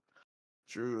 True.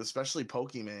 Especially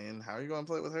Pokimane. How are you gonna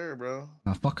play with her, bro?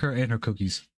 Nah, fuck her and her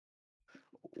cookies.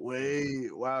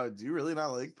 Wait, wow, do you really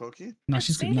not like Poki? No, Just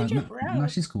she's say good. that you're No, brown.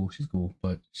 she's cool. She's cool,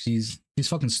 but she's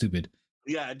fucking stupid.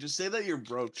 Yeah, just say that you're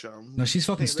broke, chum. No, she's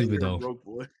fucking Say that stupid you're a though. broke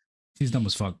boy. She's dumb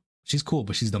as fuck. She's cool,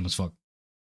 but she's dumb as fuck.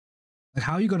 Like,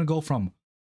 how are you gonna go from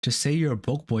just say you're a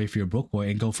broke boy if you're a broke boy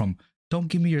and go from don't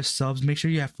give me your subs, make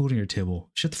sure you have food on your table.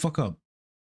 Shut the fuck up.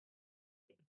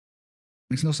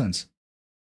 Makes no sense.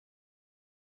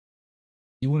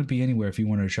 You wouldn't be anywhere if you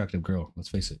weren't an attractive girl. Let's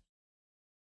face it.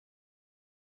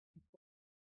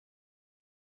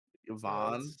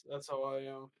 Yvonne. That's how I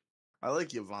am. I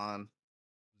like Yvonne.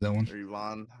 That one. Or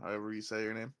Yvonne, however you say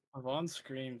your name. Yvonne's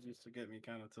screams used to get me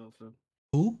kind of tilted.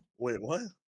 Who? Wait, what?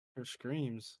 Her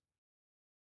screams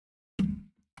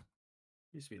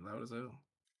used to be loud as hell.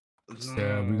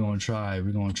 Yeah, we're gonna try.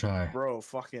 We're gonna try. Bro,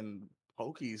 fucking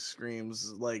Pokey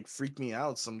screams like freak me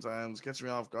out sometimes, catch me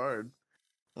off guard.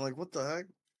 I'm like, what the heck?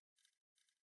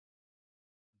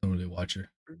 Don't really watch her.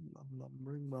 I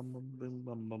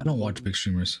I don't watch big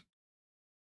streamers.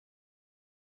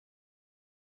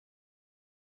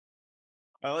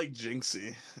 I like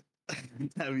Jinxie.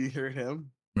 Have you heard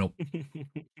him? Nope.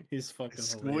 He's fucking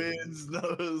hilarious. Squints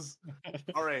nose.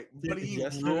 All right, but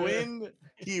Yesterday-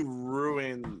 he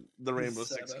ruined the Rainbow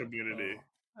Set Six up, community.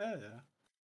 Yeah.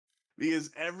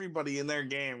 Because everybody in their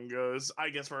game goes, I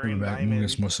guess we're Bring in it back. I'm gonna diamond.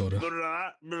 get some more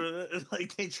soda.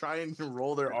 Like they try and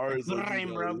roll their R's. Good like he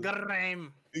rain, bro. does. Good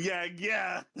rain. Yeah,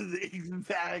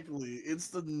 exactly. It's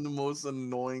the most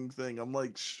annoying thing. I'm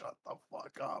like, shut the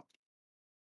fuck up.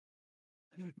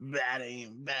 Bad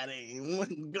aim,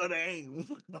 good aim.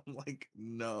 I'm like,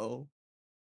 no.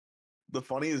 The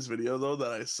funniest video though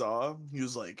that I saw, he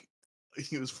was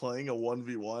playing a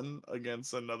 1v1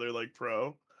 against another like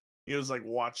pro. He was like,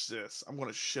 watch this. I'm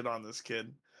gonna shit on this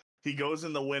kid. He goes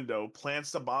in the window,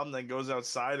 plants the bomb, then goes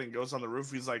outside and goes on the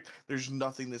roof. He's like, there's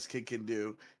nothing this kid can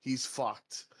do. He's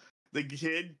fucked. The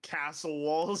kid castle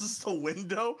walls the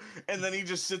window, and then he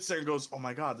just sits there and goes, oh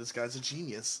my god, this guy's a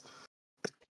genius.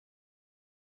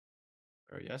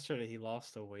 Bro, yesterday he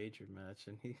lost a wager match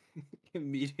and he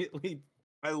immediately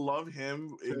I love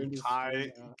him turned in his Kai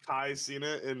screen off.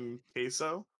 Cena and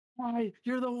Queso. Why?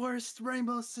 You're the worst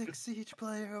Rainbow Six Siege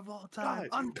player of all time.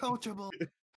 God. Uncoachable.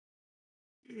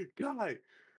 Guy,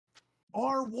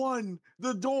 R1,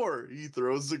 the door. He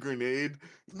throws the grenade.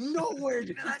 Nowhere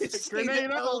did I say Grenade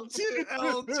L2,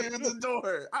 L2, the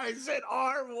door. I said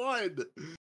R1.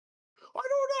 I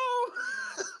don't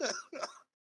know.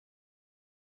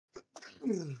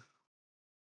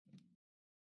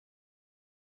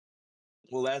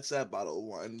 Well, that's that bottle of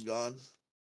wine gone.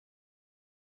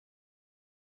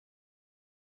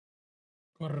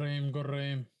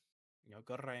 Gorraim. Yo,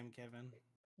 good rain, Kevin.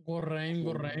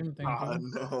 Gorraim, thank Ah,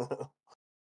 you. no.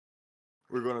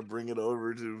 We're gonna bring it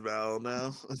over to Val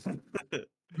now.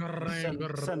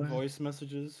 Send voice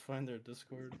messages, find their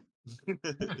Discord.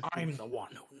 I'm the one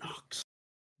who knocks.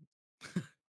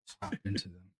 Stop into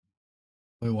them.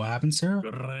 Wait, what happened, Sarah?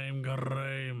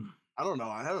 Gorraim. I don't know.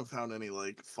 I haven't found any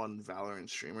like fun Valorant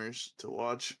streamers to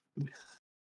watch.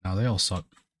 No, they all suck.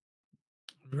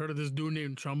 Have you heard of this dude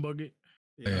named Chumbucket?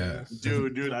 Yeah.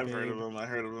 Dude, I've heard of him. I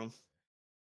heard of him.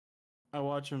 I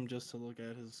watch him just to look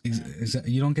at his.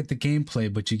 You don't get the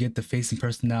gameplay, but you get the face and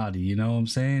personality. You know what I'm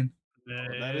saying?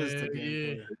 That is the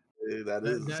gameplay. Yeah, that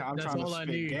is. I'm that's trying all to I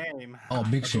spit need. game. Oh,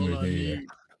 big That's all streamer. I Yeah. need.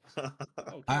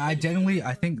 I generally,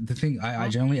 I think the thing, I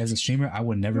generally, as a streamer, I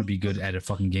would never be good at a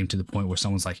fucking game to the point where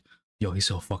someone's like, yo, he's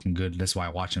so fucking good. That's why I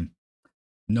watch him.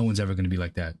 No one's ever going to be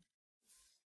like that.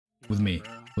 With me.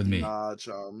 Bro. With me. Nah,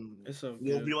 chum. It's so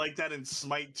You'll good. be like that in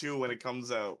Smite 2 when it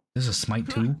comes out. This is a Smite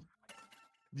 2?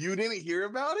 You didn't hear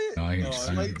about it? No, I Oh, ain't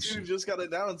Smite 2 just got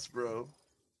announced, bro.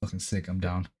 fucking sick. I'm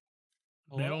down.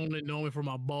 They only know me for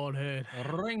my bald head.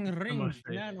 Ring, must say.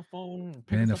 banana phone.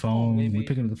 And the phone. We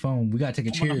picking up the phone. We gotta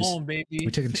take a I'm on the cheers. phone, baby.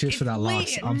 We're taking cheers for that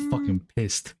loss. I'm fucking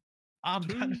pissed. I'm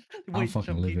I'm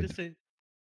fucking livid.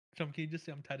 Chum, can you just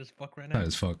say I'm tight as fuck right now? Tight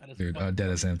as fuck, Tight as dude. fuck. Dead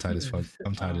as I'm tight as fuck.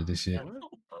 I'm tired of this shit.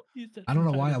 You said I don't know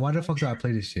I'm tight why. as Why the fuck. fuck do I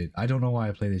play this shit? I don't know why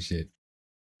I play this shit.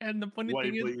 And the funny Why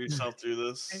thing you is, put yourself through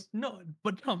this? no,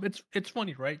 but Tom, it's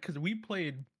funny, right? Because we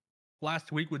played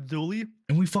last week with Zuli.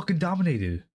 And we fucking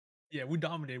dominated. Yeah, we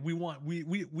dominated. We won. We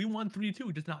won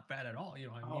 3-2. Just not bad at all. You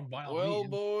know what I mean? By all Well, means.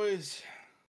 boys.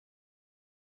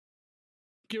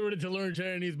 Get ready to learn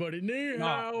Chinese, buddy. Ni Nah,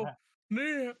 hao.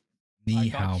 Ni hao. Ni I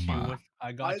hao got you. ma.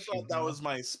 I got I you. thought that bro. was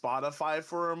my Spotify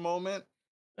for a moment,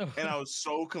 and I was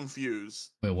so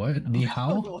confused. Wait, what? Ni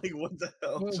hao? Like, what the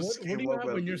hell? What just do came you up have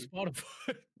at on your me?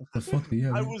 Spotify? The fuck?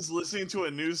 Yeah. I was listening to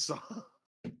a new song,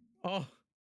 Oh,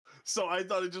 so I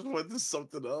thought it just went to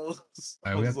something else.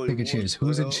 All I right, we was have to take a like, cheers.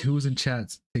 what the Who's in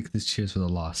chat? Take this cheers for the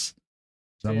loss.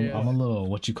 I'm Yeah. a little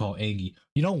what you call angry.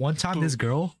 You know, one time this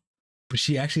girl, but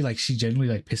she actually like she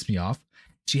genuinely like pissed me off.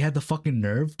 She had the fucking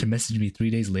nerve to message me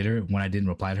 3 days later when I didn't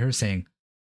reply to her saying,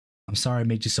 "I'm sorry I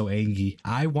made you so angry."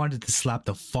 I wanted to slap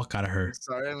the fuck out of her.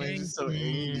 Sorry, I made you so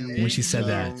Angry. angry. When she said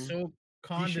that. so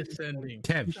condescending.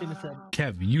 Kev, You should have said.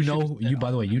 Kev, you know, you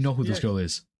by the way, you know who this Yes. girl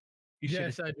is. You should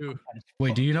Yes, I do.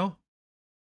 Wait, do you know?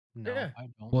 No, Yeah. I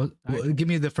don't. Well, I don't. give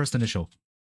me the first initial.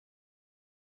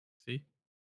 See?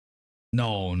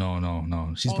 No.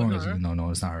 She's Oh, boring it's as not her? no,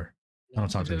 it's not her. I don't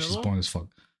talk to her. She's Vanilla? boring as fuck.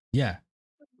 Yeah.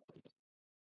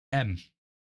 M.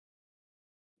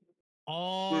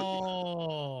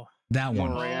 Oh, That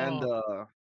one. Miranda.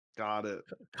 Got it.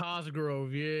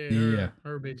 Cosgrove, yeah. Yeah.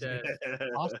 Her bitch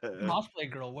ass. Cosplay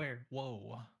girl, where?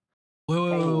 Whoa.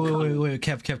 Wait,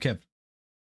 Kev.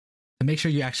 To make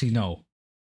sure you actually know.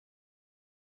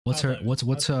 What's her Okay.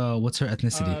 what's her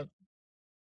ethnicity?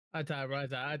 I typed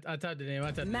the name.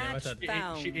 Match She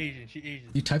found. Asian. She Asian.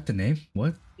 You typed the name?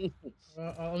 What?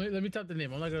 Let me type the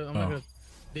name. I'm not gonna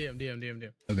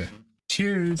DM. Okay.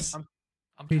 Cheers.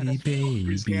 I'm Pretty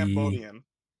He's baby. Cambodian.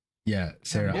 Yeah,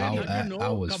 Sarah, Cambodia, how do you I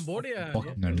know was Cambodia?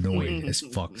 fucking annoyed as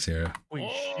fuck, Sarah. Wait,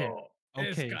 shit. Oh,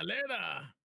 Okay, Escalera.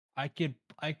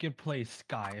 I could play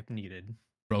Sky if needed.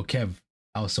 Bro, Kev,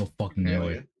 I was so fucking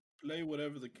annoyed. Play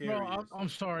whatever the carry Bro, is. I'm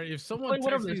sorry. If someone Wait,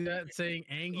 whatever texts me this- that saying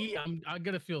Angie, I'm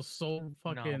gonna feel so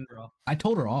fucking Nah, bro. I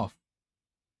told her off.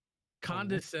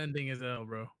 condescending as hell,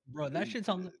 bro. Bro, that shit's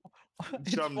on.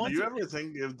 It's Chum, do fun you to- ever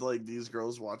think if like these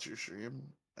girls watch your stream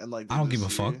and like I don't give a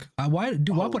fuck. Why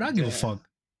would I give a fuck?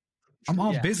 I'm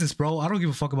all Yeah. business, bro. I don't give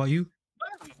a fuck about you.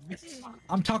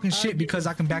 I'm talking shit because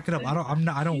I can back it up.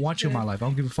 I don't want you in my life. I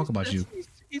don't give a fuck about you.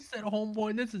 He said,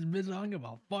 "Homeboy, this is business. I don't give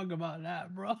a fuck about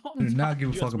that, bro." I do not give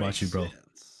a fuck about you, bro.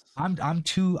 I'm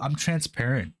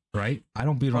transparent, right? I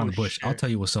don't beat around the bush. I'll tell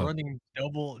you what's up. Running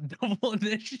double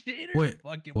initiator. Wait,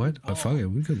 Fuck it, what? we Fuck it.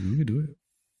 We could do it.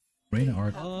 Raina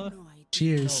Art.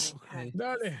 Cheers. Okay.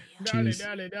 Dale, Cheers.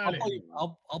 dale.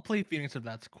 I'll play Phoenix if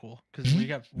that's cool. Because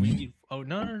Mhm. we need. Oh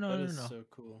no. That is so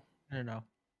cool. No.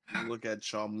 Look at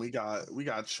Chum. We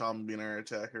got Chum being our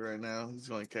attacker right now. He's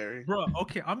going to carry. Bro,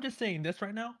 okay, I'm just saying this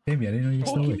right now. Baby, I didn't know you were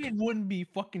still awake. Pokemon wouldn't be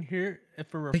fucking here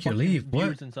if it were Take your fucking leave. What?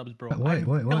 viewers and subs, bro. What?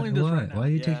 I'm telling this right now. Why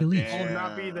you take your leave? I would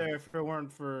not be there if it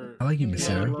weren't for. I like you, Miss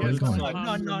Sarah. Where you going?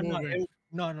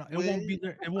 No. It won't be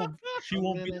there. It won't. She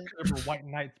won't be there because of her white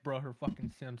knights, bro. Her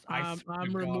fucking Sims. I'm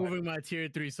removing my tier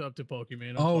 3 sub to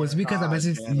Pokemon. I'm Oh, it's sorry. because I God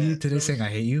messaged damn you it. today saying I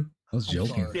hate you. I was I'm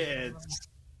joking. sorry. Kids.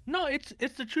 No, it's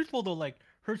the truthful though. Like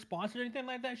her sponsor or anything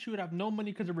like that, she would have no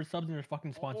money because of her subs and her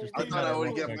fucking sponsors. I thought I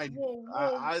would get Like,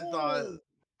 my.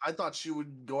 I thought she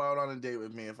would go out on a date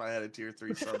with me if I had a tier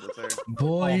 3 sub with her.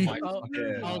 Boy, Oh my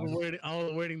fucking I God.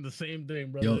 was waiting the same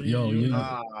thing, bro. Yo, you know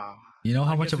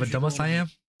how I much guess of a we should dumbass go I am?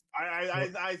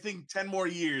 I think 10 more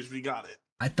years we got it.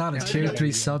 I thought a tier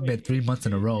 3 sub meant 3 months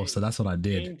in a row, so that's what I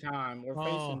did. Game time. We're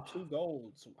facing 2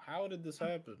 golds. How did this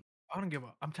happen? I don't give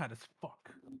a. I'm tired as fuck.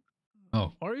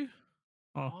 Oh, Are you?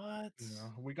 Oh. What?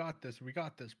 No, we got this,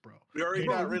 bro. We already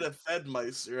Bro, got rid of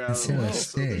Fedmeister out of Sarah, the way,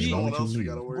 so there's stay. no Why one would you else we leave?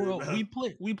 gotta worry Bro,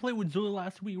 about. we played with Zula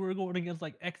last week. We were going against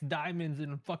like X diamonds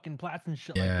and fucking plats and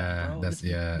shit like that, yeah, bro. that's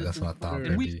This what I is thought. fucking-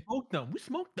 And we Baby. smoked them. We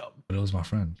smoked them. But it was my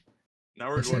friend. Now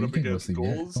we're Listen, going you up can't go against sleep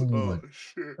yet. goals. Only Oh what?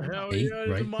 shit! Hell 8, yeah, right?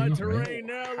 it's my Right? terrain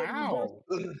now. How?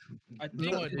 I No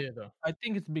think idea though. I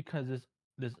think it's because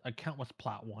this account was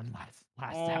plat 1 last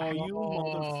Oh, time. you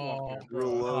motherfucker.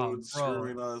 Reload, bro.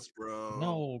 screwing us, bro.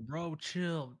 No, bro,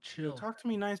 chill. Yo, talk to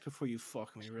me nice before you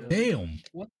fuck me, really. Damn.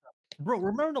 Bro,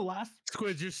 remember the last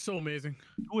Squid, you're so amazing.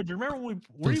 Squid, remember when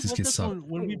Please, this kid suck.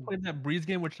 when we played that breeze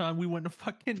game with Sean, we went to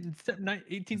fucking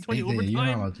 18-20 Hey, you're not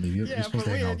overtime? allowed to leave. You're Yeah, supposed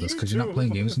but to hang we out had with us you because you're not too.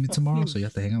 playing games with me tomorrow, so you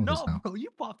have to hang out with us No, now. bro, you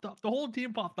popped up. The whole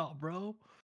team popped up, bro.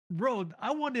 Bro,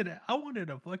 I wanted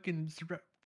to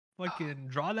fucking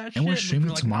draw that shit. And we're but streaming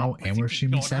you're like, tomorrow, nah, and keep we're it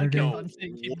streaming going, I Saturday. keep on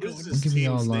saying keep What going. is Don't this give me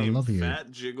all team's our name? love here.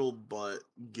 Fat Jiggle Butt.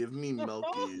 Give me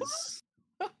Milkies.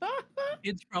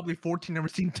 It's probably 14 never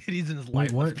seen titties in his Wait,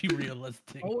 life. what? Let's be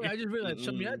realistic. Oh, wait, I just realized,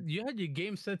 Chum, you had your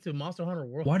game set to Monster Hunter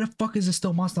World. Why the fuck is it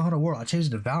still Monster Hunter World? I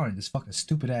changed it to Valorant. This fucking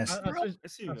stupid ass. I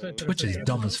see that. Twitch is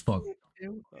dumb as fuck.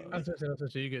 That's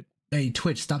it. You good? Hey,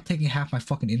 Twitch, stop taking half my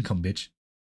fucking income, bitch.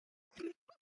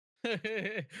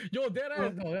 Yo, dead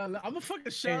ass. No, I'm a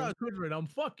fucking shout out Twitch right now.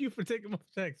 Fuck you for taking my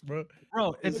checks, bro.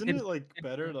 Bro, Isn't it like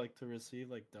better like to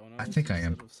receive like donuts? I think I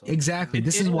am. instead of subs? Exactly.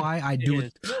 This is why I do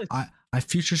it. I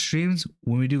future streams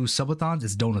when we do subathons.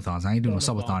 It's donathons. I ain't doing no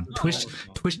subathon.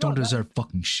 Donathon. Twitch don't deserve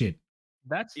fucking shit.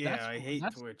 That's I hate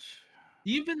that's, Twitch.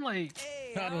 Even like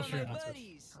I don't stream on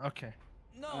Twitch. okay.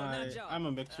 I'm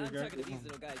a mixer guy.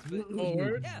 Oh,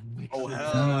 word? Oh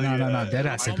hell No. Dead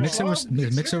ass. If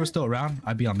Mixer was still around,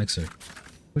 I'd be on Mixer.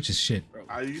 Which is shit.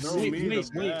 I used Throw to me Wait,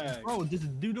 the bag. bro, this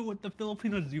dude with the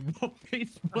Filipinos do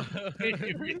Facebook.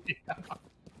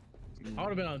 I would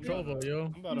have been on Trovo, yo.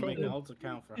 I'm about to make an alt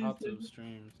account for hot tub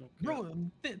streams. Okay. Bro,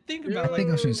 think Yeah. about I think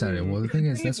I'm streaming Saturday. Well, the thing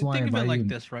is, that's why I think of it invited like you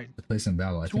this, right? to play some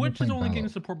Battle. I think we're Twitch is playing only getting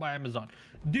Battle. support by Amazon.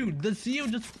 Dude, the CEO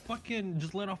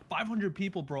just let off 500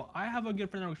 people, bro. I have a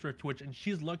good friend that works for Twitch, and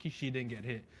she's lucky she didn't get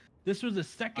hit. This was the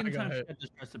second got time she hit. had to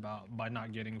stress about by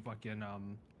not getting fucking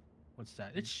what's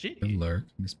that? It's Good shitty. lurk,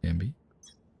 Miss Bambi.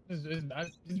 It's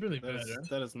really bad, yeah.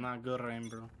 That is not good rain,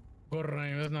 bro. Good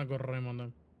rain. That's not good rain on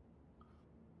them.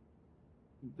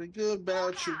 think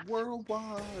about you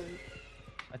worldwide.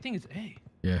 I think it's A.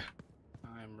 Yeah.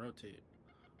 I'm rotate.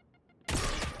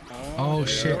 Oh,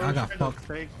 shit, I got fucked.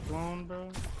 Fake clone, bro.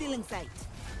 Still in sight.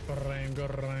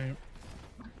 Good rain.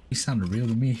 He sounded real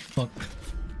to me. Fuck.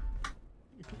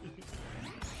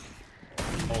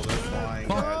 Oh, they're flying.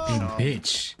 Fucking Sean.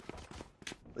 bitch.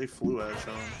 They flew at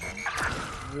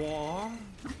Sean. Wall.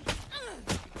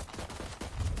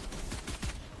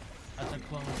 That's a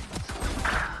clone.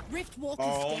 Rift Walk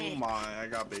Oh is dead. my, I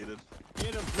got baited.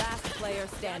 Last player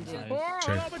standing.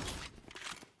 Sure.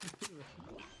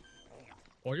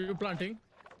 What are you planting?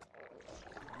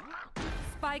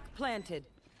 Spike planted.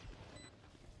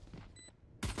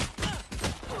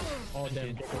 Oh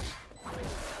damn.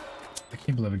 I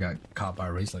can't believe I got caught by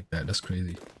a race like that. That's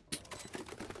crazy.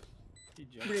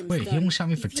 He Wait, he almost shot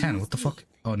me for 10. What the fuck?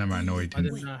 Oh, never mind. No, he I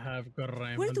didn't. did not have good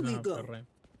rhyme. Where do we go?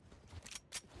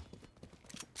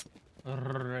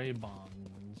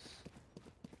 Ray-Bans.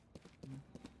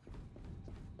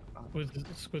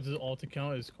 Squid's alt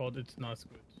account is called It's Not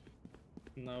Squid.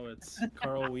 No, it's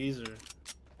Carl Weezer.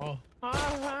 Oh.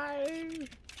 Alright,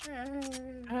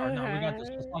 no, we got this.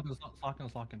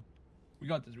 Let's lock in. We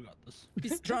got this. Be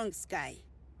strong, Sky.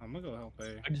 I'm gonna go help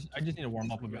A. I just need to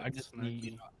warm up a bit. I just need,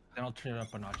 Snacky. then I'll turn it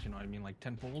up a notch, you know what I mean? Like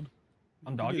tenfold.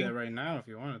 I'm You can do dogging. that right now if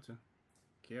you wanted to.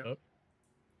 Yep. Yep.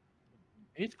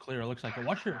 It's clear, it looks like it.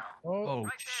 Watch your... Oh, Oh, oh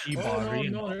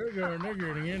Shibari. no, they're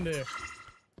getting in there.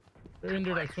 They're in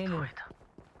there like swimmer.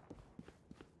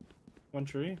 One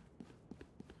tree.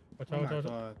 Watch Oh out, my watch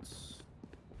out. god.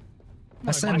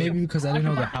 I said maybe because I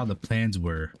didn't know how the plans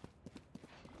were.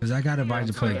 Because I got invited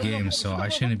to play games, so I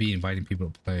shouldn't be inviting people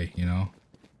to play, you know?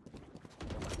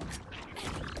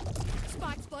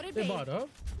 Spike spotted They B. bought up.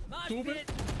 Stupid.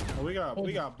 Oh, we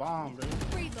got bomb, baby.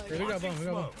 Reload. Yeah, we got bomb, we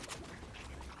got bomb.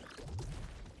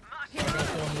 I got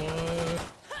someone.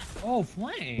 Oh,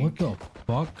 flank. What the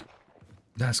fuck?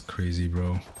 That's crazy,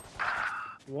 bro.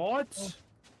 What?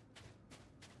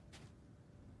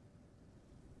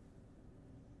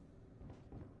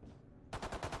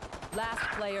 Last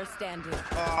player standing.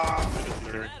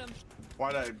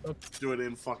 Why'd I do it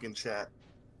in fucking chat?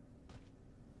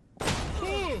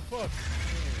 Oh, fuck.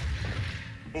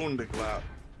 Boondaclap.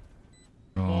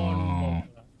 Oh.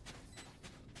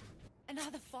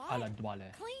 Another fight. Alan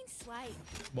Dwale. Clean slate.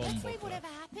 Bomb Let's bot. leave whatever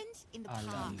happened in the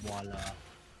Alan past. Dwale.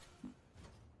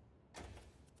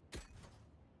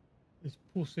 This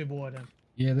pussy boy then.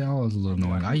 Yeah, they're always a little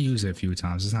annoying. I use it a few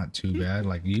times. It's not too bad.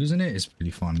 Like, using it is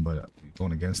pretty fun, but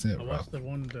going against it, I bro. watched the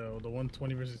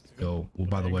 120 versus 2. Yo, well,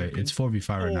 by the way, it's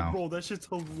 4v5 right now. bro, that shit's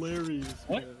hilarious.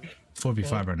 What? Man.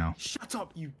 4v5 right now. Shut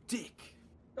up, you dick.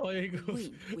 Oh, there you go.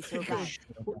 We survived.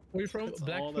 Where you from? That's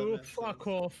all Blackpool? that Fuck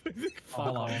off. Oh,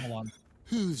 hold on.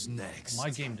 Who's next? My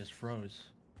game just froze.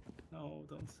 No,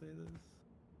 don't say this.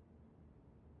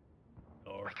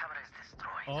 Or, My camera is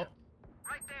destroyed. oh,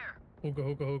 Right there. hookah.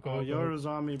 Oh, hookah. yours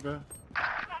on me, bro.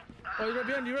 Oh, you're right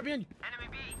behind you, Enemy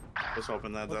B. I was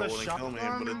hoping that With that a wouldn't kill me,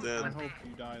 shotgun? but it did. I hope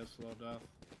you die a slow death.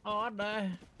 Oh, I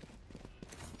die.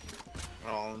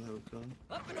 All in hookah.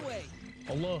 Up and away.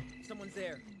 Allah. Someone's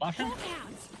there. Flash him? Walk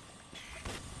out.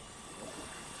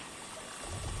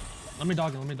 Let me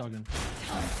dog in. Hunt.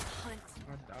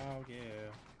 My dog, yeah.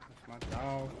 That's my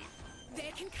dog.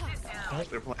 There can come.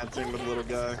 They're planting with the little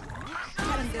guy.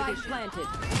 Spike planted.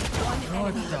 One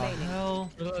enemy remaining. Hell.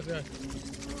 Where's the last guy?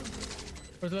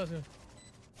 Where's the last guy?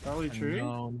 Probably tree.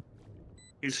 Unknown.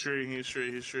 He's tree.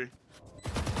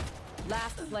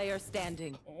 Last player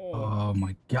standing. Oh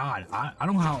my god. I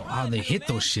don't know how they hit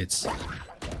those shits. I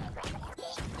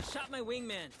shot my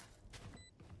wingman.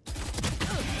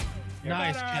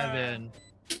 Nice, Kevin.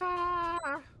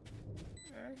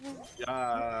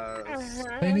 Yes.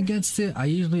 Playing against it, I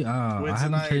usually I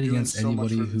Winston haven't and I are played doing against so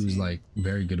much anybody for the who's team. like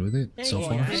very good with it so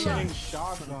far. I'm So getting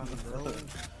shotgun, bro.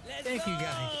 Thank you,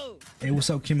 guys. hey, what's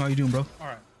up, Kim? How you doing, bro?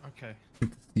 Alright, okay.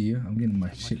 Good to see you. I'm getting my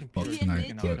My shit fucked computer's tonight.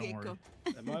 freaking out, But don't worry.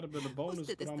 That might have been a bonus,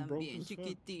 but I'm broke as fuck.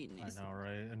 I know,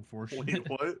 right? Unfortunately. Wait,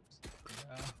 what?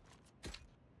 Yeah.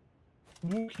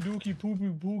 Wookie dookie poopy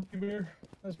bookie bear.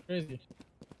 That's crazy.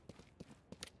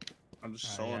 I'm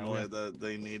just Alright, so yeah, annoyed that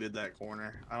they needed that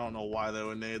corner. I don't know why they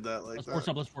would need that like Let's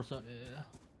that. force up. Yeah.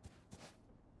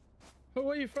 Where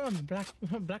are you from?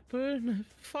 Blackburn?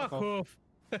 Fuck off.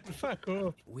 Fuck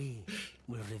off. We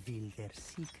will reveal their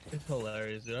secret. It's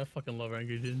hilarious, dude. I fucking love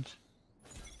Angry Dinge.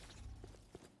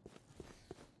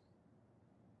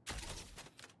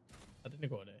 I didn't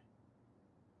go there.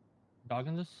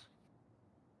 Dogging this?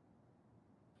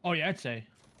 Oh yeah, I'd say.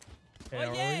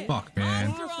 Yeah. fuck,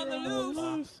 man.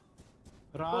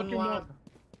 Run, him lad. up.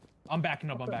 I'm backing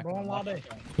up. Watch Laddie.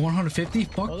 out. 150?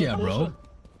 Fuck yeah, bro.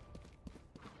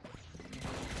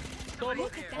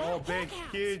 Look at that. Oh, Walk big,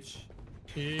 out. huge.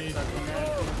 Jeez.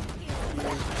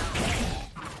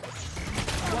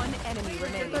 One enemy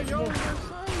remaining. Bro.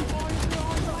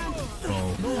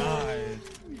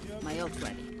 Nice. My ult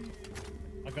ready.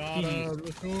 I got I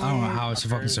don't know how to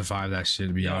fucking survive that shit,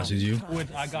 to be honest with you.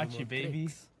 With I got you, baby.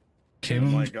 Oh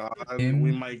Kim, my god, Kim,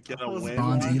 we might get a win.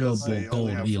 bronze because elo, they gold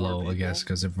only have 4 elo, I people. guess,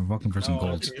 because if we're fucking for some No,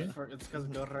 golds. it's because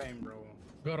of the rain, bro.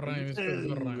 Good rhyme. It's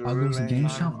good rhyme. I'll lose the game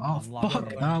shop. Oh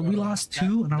fuck! We lost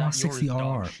 2 and I lost 60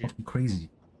 RR. Fucking crazy.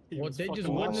 What they just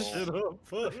Fucking witnessed? shit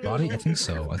up. Body? I think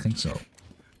so. I think so.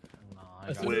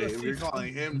 Wait, if you're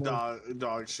calling him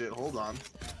dog shit, hold on.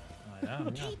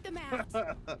 Keep them out.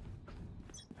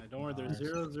 Hey, don't worry, there's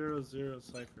 000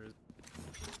 ciphers.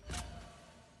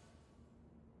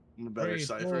 I'm a better 3,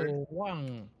 cipher. 2,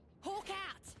 1. Hawk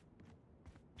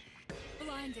out.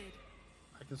 Blinded.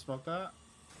 I can smoke that.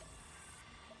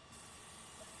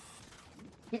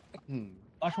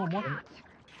 Flash one more.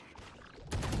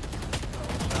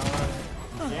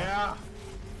 Yeah.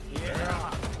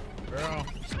 Yeah. Girl.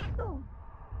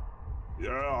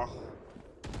 Yeah.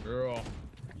 Girl.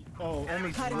 Oh,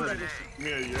 Omen's Cutting good.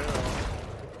 ready. Yeah.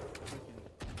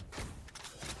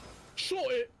 Show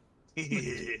it.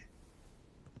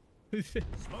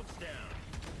 Smoke's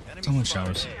down. Someone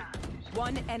showers.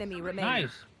 One enemy remaining.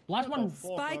 Nice. Last one.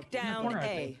 Spike down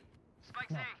A.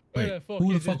 Wait,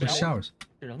 who the fuck was showers?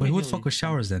 Wait, who the fuck was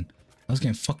showers then? I was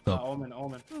getting fucked up. Omen.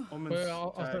 Omen's Wait,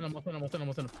 I'll tagged. send him. I'll send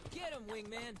him. Get him,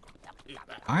 wingman.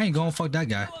 I ain't gonna fuck that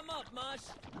guy. Blow him up, Mosh.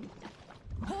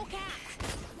 Hawk out.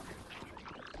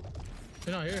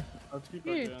 You're not here. Let's keep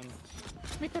our guns.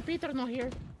 Mr. Peter not here.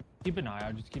 Keep an eye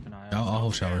out. Just keep an eye out. I'll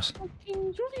hold showers.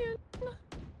 Fucking Julian.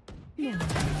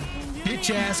 Bitch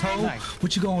asshole.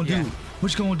 What you gonna do? Yeah.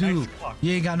 What you gonna do?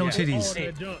 You ain't got no Oh, titties.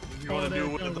 that jump. You wanna do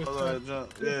with jump the was other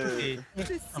jump? Yeah. This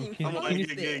seems I'm Can gonna you-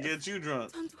 get you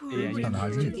drunk. Yeah, you. Not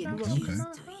hygiene. Okay.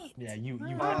 Yeah, you.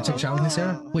 Take a shower with me,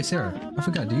 Sarah? Wait, Sarah. I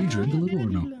forgot. Do you drink a little or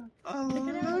no?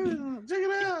 Check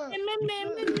it out.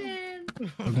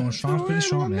 We're going strong, pretty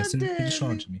strong, man. Pretty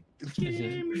strong to me.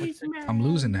 I'm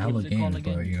losing hella What's it called games,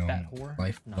 but again? you know, Fat whore?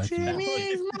 life No. is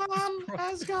Jimmy's mom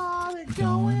has got it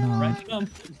going on. Right,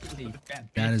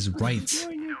 That is right.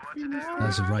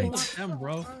 That's right. Fuck M,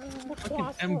 bro. Fucking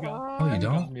M got. Oh, you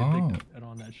don't? Oh.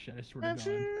 On that shit, I swear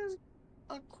to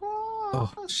God. Oh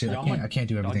shit! Yeah, I can't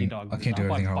do everything. Doggy dog. I can't do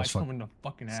everything. I I'll was fight fuck. him in the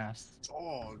fucking ass.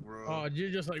 Dog, bro. Oh, you're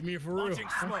just like me for real. Launching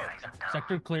smoke.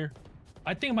 Sector clear.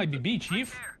 I think it might be B,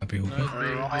 Chief. I'll be hooping.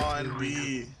 They're on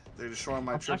B. They're destroying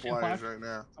my I'm flashing triple eyes flash. right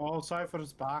now. Oh,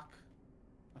 Cypher's back.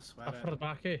 I swear. I put it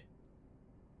back here.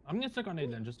 I'm gonna stick on A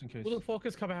then, just in case. Who the fuck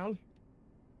is Cabal?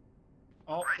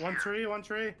 Oh, one tree.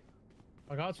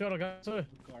 I got you.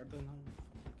 Garden.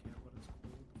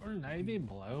 Or Navy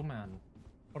Blue, man.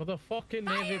 What the fucking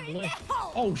navy blue?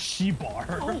 Oh, she-bar.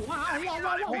 Oh fuck!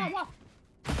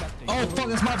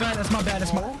 That's my bad.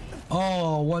 That's my.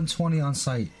 Oh, 120 on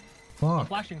site. Fuck.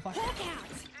 Flashing. Hawk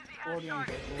out.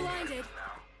 Blinded.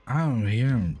 I don't hear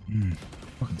him.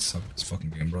 Fucking suck this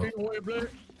fucking game, bro.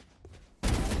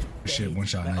 Shit, one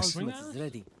shot, nice. Ultimate is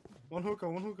ready. One hookah.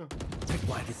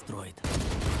 Why destroyed?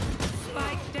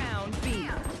 Spike down B.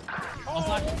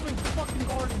 Fucking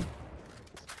garden.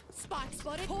 Spike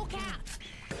spotted. Hawk out.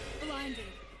 Blinded.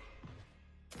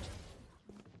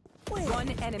 One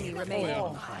enemy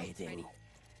remaining. Hiding.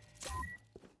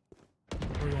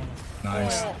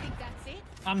 Nice. I think that's it.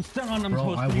 I'm stunned on them.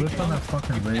 Bro, I whipped on that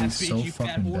fucking raise so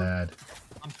fucking bad.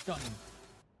 I'm stunned.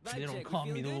 They don't call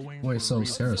me Lil Wayne. Wait, so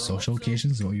Sarah, social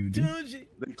occasions is what you do?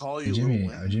 They call Hey, you Jimmy, Lil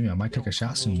Wayne. Jimmy, I might take a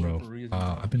shot soon, bro.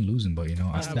 I've been losing, but you know,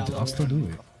 I'll still do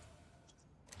it.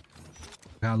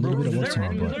 Got a little bit of work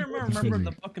tomorrow, but I'm remember feeling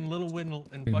the it. fucking Little Win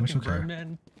and Hey, what's fucking your car?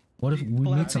 Birdman? What if we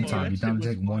meet sometime? You down to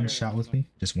take one shot with me?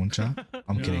 Just one shot?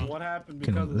 I'm kidding. What happened?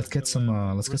 Can, Because let's get some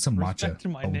matcha Respect to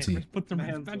my bubble name. tea. Put some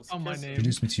Man, respect on my name.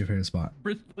 Introduce me to your favorite spot.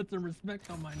 Put some respect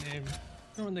on my name.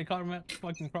 Remember when they caught him at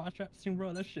fucking cross-dressing,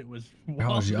 bro? That shit was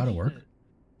How was you out of work?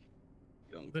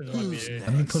 shit.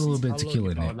 Let me put a little bit of tequila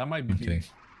in Oh, it. that might be I'm kidding.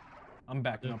 I'm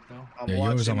backing up though. I'm Yeah,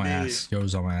 yours on watching my B. ass.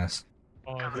 Yours on my ass.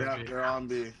 Oh, Yeah, they're on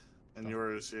B. And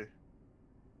yours here.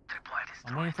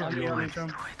 I'm waiting for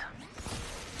the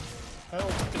Help.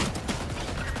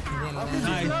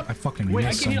 Nice. I fucking Wait, I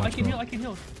missed can so heal, I much, can heal, bro. I can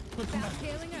heal. Flip some back.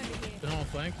 Healing over here. They're on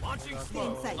flank. Launching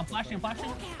smoke. I'm flashing.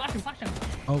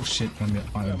 Oh shit, I'm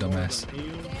a dumbass.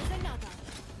 There's another.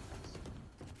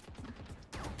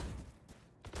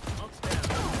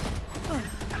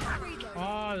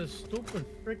 Ah, the stupid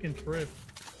freaking trip.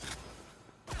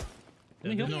 Let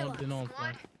me They're heal. not on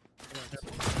flank.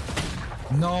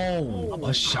 No,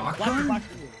 a shotgun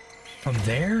from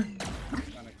there?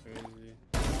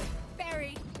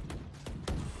 Buried.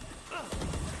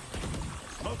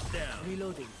 Smoke's down.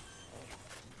 Reloading.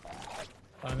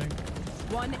 I think.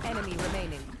 One enemy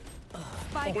remaining.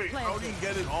 Spike Wait, how do you planted.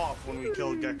 get it off when we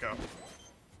kill Gecko?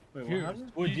 Wait, what Here.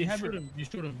 happened? Would you have shoot it? him? You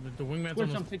shoot him. The wingman's Where's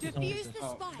on some the. tickets? Diffuse the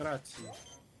Oh, spike. grazie.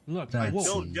 Look, That's- whoa,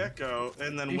 Killed Gecko,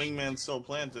 and then Ish. Wingman still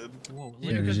planted. whoa.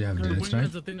 Yeah, did you have The dudes, wingman's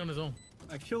right? the thing on his own.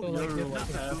 I killed So, like, Yoru it's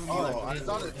like not- half. Oh, I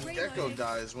thought if Gecko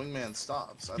dies, Wingman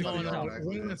stops. I thought No, he no,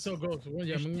 automatically Wingman does. still goes.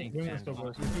 Yeah, Wingman still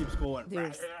goes. He keeps going.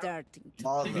 They're starting to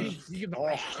Mother. You get the-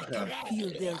 Oh, feel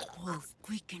their pulse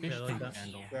quicken. Yeah, like that.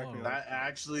 Exactly. that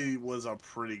actually was a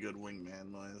pretty good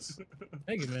Wingman noise.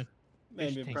 Thank you, man.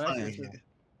 Maybe Fish practice. tank.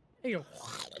 Hey, yo.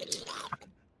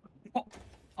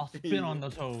 I'll spit on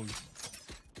those hoes.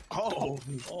 Oh,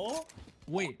 Oh,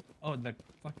 Wait. Oh, the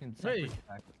fucking. Hey.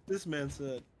 Pack. this man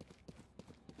said.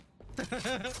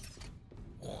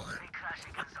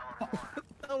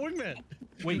 Oh, Wingman.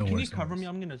 Wait, No can you worries, no cover me? worries.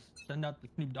 I'm gonna send out the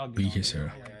Snoop Doggy Be dog. here,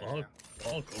 sir. Oh,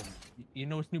 oh, You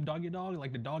know Snoop Doggy dog,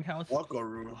 like the dog house.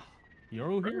 Wakaru.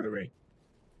 You're over here.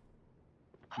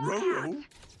 Roro.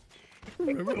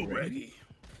 Ready.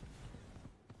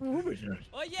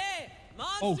 Oh yeah!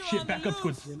 Monster Oh shit! on Back the up,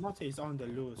 Squid. The Monte is on the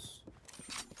loose.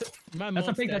 My That's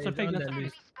a fake. monster That's a fake. is on That's a the fake.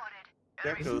 loose.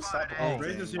 Gecko, stop Oh, hating.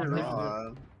 Raise is here, Come Raise is here.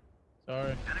 on.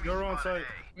 Sorry. You're on site.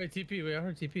 Wait, TP. Wait, I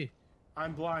heard TP.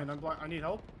 I'm blind. I'm blind. I need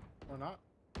help or not?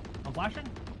 I'm flashing.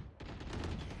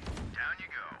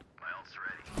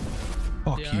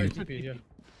 Fuck Yeah, I you. heard TP. Yeah.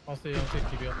 I'll take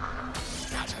TP.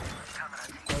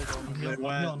 They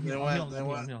went.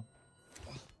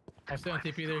 I'll stay on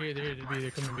TP. They're here.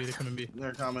 They're coming B. They're coming B.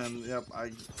 They're coming. Yep,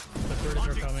 The birds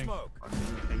are coming. I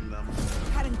can ping them.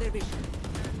 Cutting their vision.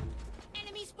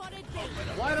 Enemy spotted.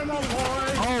 Light him up, boy!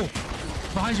 Oh!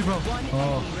 Behind you, bro. One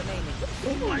Oh,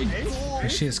 enemy remaining.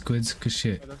 good shit, Squids. Good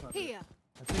shit. That's not Here.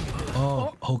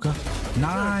 Oh, Hoka.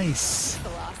 Nice. The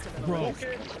last of them. Bro,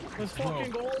 Okay, let's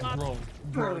fucking go on.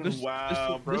 bro. Wow, this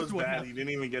bro's is what bad. happened. He didn't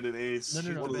even get an ace.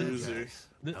 No, What a this- loser.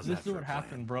 This is what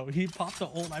happened, bro. He popped the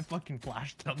ult. I fucking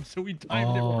flashed him, so we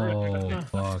timed it perfectly.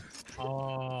 Oh, fuck.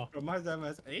 Oh, Bro, my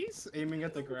dumbass ace aiming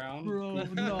at the ground. Bro,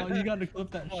 no, you gotta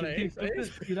clip that Oh, shit. ace, ace.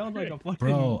 Dude, that was like a fucking.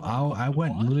 Bro, I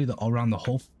went literally around the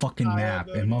whole fucking map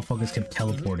and motherfuckers kept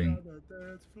teleporting.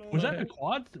 Was that the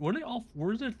quad? Were they all?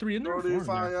 Was there 3 in there? or 4 in there?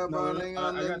 Fire No, burning I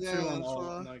on the got 2 on dance all,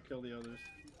 floor. and I killed the others.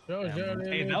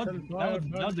 Hey,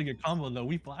 that was a good combo though.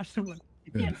 We flashed him. Like,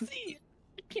 you can't see it.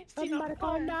 You can't see somebody it.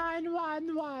 call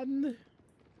 911.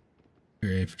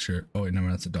 Yeah, for sure. Oh, wait, no,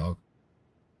 that's a dog.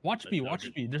 Watch me. Watch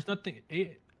me. There's nothing.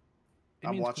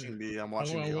 I'm watching B. I'm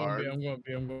watching B I'm hard.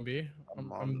 going B.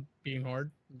 I'm being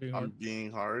hard. I'm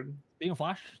being hard. Being a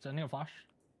flash. Sending a flash.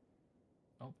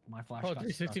 Oh, my flash. Oh, got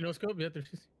 360 stuck. no scope. Yeah,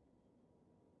 360.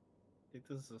 I think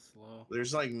this is slow.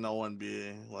 There's like no one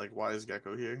B. Like, why is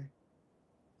Gecko here?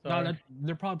 No,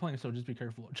 they're probably playing, so just be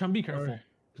careful. Chum, be careful. Sorry.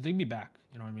 Because they can be back.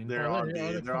 You know what I mean? They're Oh, on yeah,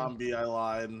 B. they're They're on B. I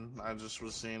lied. I just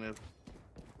was seeing it.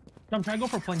 Chum, try to go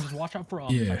for flank. Just watch out for.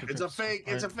 Yeah. psychic It's a tricks. fake.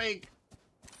 It's a fake.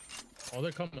 Oh,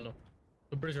 they're coming though.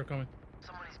 The British are coming.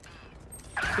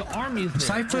 The army's there.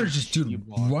 Cypher is just, dude, You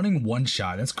are. running one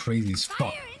shot. That's crazy as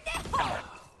fuck.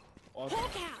 Hawk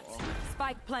out.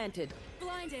 Spike planted.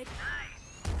 Blinded.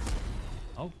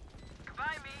 Oh,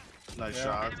 Nice Yeah.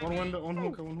 shot. One window, one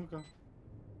hookah, one hookah.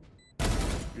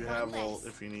 You have ult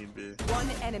if you need B. One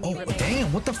enemy Oh, remaining.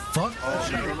 damn, what the fuck? Oh,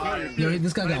 she revived. Yo,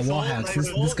 this guy got wall hacks.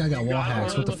 This guy got wall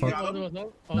hacks. What the fuck?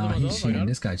 Nah, he's cheating.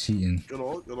 This guy cheating. Good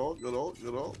ult. Good ult. Good ult.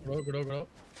 Good ult. Go.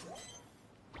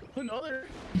 Another.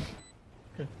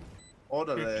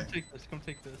 Order here, there. come take this. Come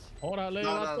take this. Hold on, lay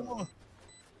No, it no, out.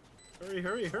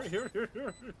 Hurry.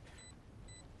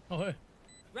 Oh, hey.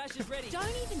 Rush is ready. Don't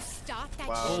even start that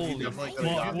Wow, shit. he Holy definitely fuck,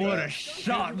 could've got what a that.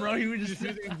 shot, bro. He was just.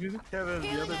 Kevin, the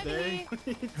Healing other over day,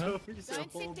 he told me to Don't sit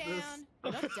hold this. down.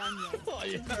 We're not done yet. Oh,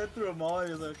 yeah. I threw a molly.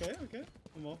 He was like, okay.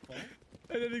 I'm all fine.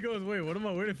 And then he goes, wait, what am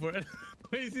I waiting for?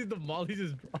 When he sees the molly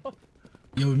just drop.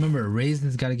 Yo, remember,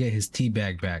 Raisin's got to get his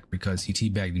teabag back because he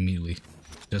teabagged immediately.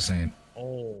 Just saying.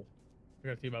 Oh. We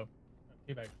got teabag.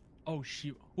 Teabag. Oh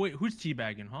shoot! Wait, who's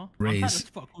teabagging, huh? Raise. I'm tired as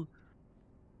fuck.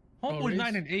 Homeboy's Raise?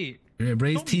 9 and 8. Yeah,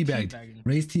 Ray's Don't be teabagged. teabagging.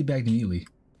 Ray's teabagged immediately.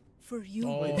 For you.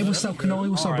 Oh, Hey, what's up, Cannoli?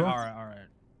 What's up, bro? All right.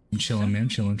 I'm chilling, man. I'm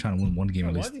chilling. Trying to win one game Bro,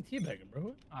 at why least. is he teabagging,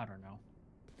 bro? I don't know.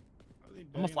 Are they I'm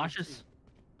gonna banging flash this this.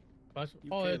 Flash. You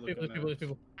Oh, can't there's look people, at there's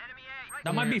people.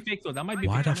 That might be fake though. That might be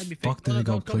Why fake. the That might be fake. fuck did they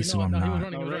go places where I'm he was not?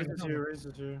 running, he No, was Raise running. is here, Raise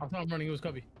is here. I saw him running, he was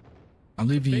cubby. I'll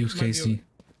leave you, Fake might be KC.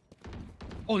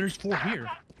 Oh, there's 4 here.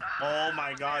 Oh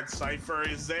my god, Cypher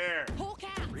is there. Hawk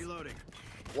out. Reloading.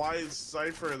 Why is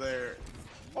Cypher there?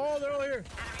 Oh, they're all here.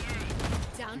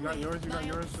 Down. You got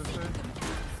yours, sister.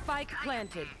 Spike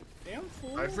planted. Damn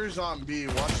fool. Cypher's on B.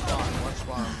 Watch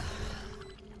spawn.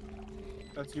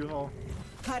 That's you, Hall.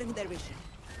 Cutting their vision.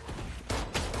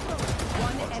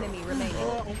 One enemy remaining.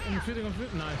 Oh, I'm shooting.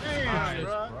 Nice. Nice,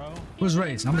 bro. bro. Where's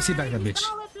Raze? I'm gonna see back that bitch.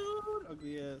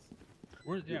 Ugly ass.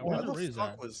 Where's Why the the Raise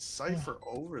fuck at? was Cypher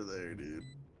over there, dude?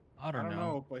 I don't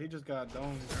know. but he just got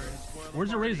domed.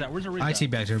 Where's the raise at? Where's the raise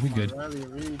IT back there. We good. Riley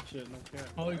Reed shit, no cap.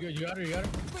 Oh, you good? You got her? You got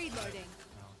her? Reloading.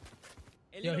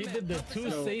 Yo, he did the two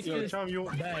safest Chum,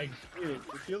 bags.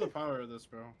 Feel the power of this,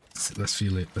 bro. Let's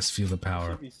feel it. Let's feel the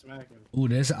power. Be smacking. Ooh,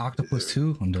 there's an octopus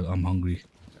too. I'm hungry.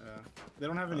 Yeah. They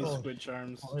don't have any squid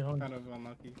charms. Kind of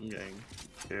unlucky. I'm getting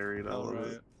carried out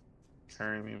of it.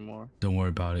 Carry me more. Don't worry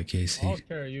about it, Casey. I'll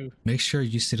carry you. Make sure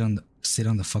you sit on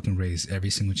the fucking raise every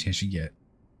single chance you get.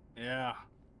 Yeah.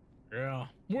 Yeah.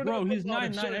 Bro, he's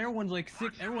 9-9. Everyone's like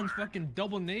 6. Everyone's fucking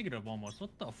double negative almost.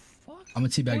 What the fuck? I'm gonna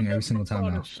teabagging every single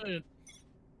time now. Shit.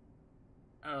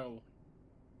 Oh.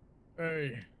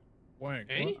 Hey. Wank.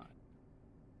 Hey? What?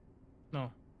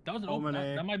 No. That was an omen.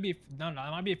 That might be that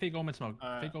might be a fake omen smoke.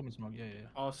 Fake omen smoke. Yeah.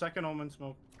 Oh, second omen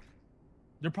smoke.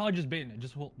 They're probably just baiting it.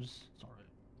 Just hold. It's alright.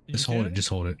 Just hold it. Just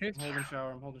hold it. I'm holding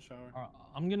shower. I'm holding shower.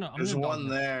 There's one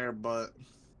there, but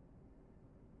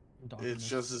it's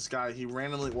just this guy. He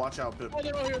randomly. Watch out, Pip.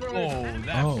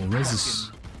 Oh, Riz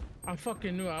is. I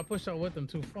fucking knew it. I pushed out with him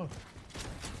too. Fuck.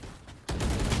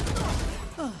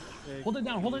 Hold it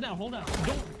down. Hold it down. Hold it down.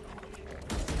 Don't.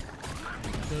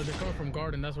 Dude, they're coming from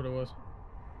garden. That's what it was.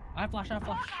 I have flash. You guys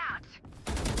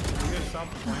stop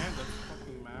plant? That's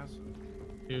fucking massive.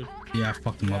 Dude. Yeah, I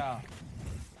fucked him up.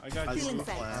 I got you.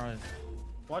 Alright.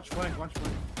 Watch flank. Watch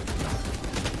flank.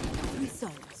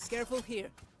 Missiles. Careful here.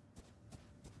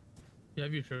 Yeah,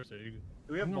 have you sure, sir. You good.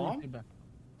 Do we have bomb? We're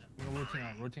rotating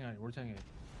out.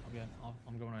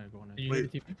 I'm going out.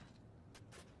 Wait.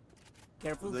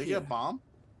 Careful Did they here. get bomb?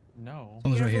 No.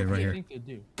 Someone's right here. Right I here. think they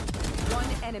do. One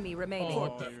enemy remaining.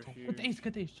 Get the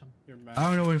ace. Chum. I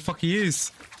don't know where the fuck he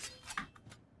is.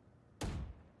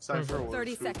 Cypher was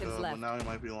 30 seconds but left. now he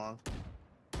might be long.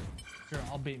 Sure,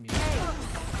 I'll bait me.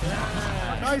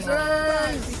 Nice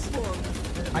ace!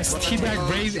 I teabag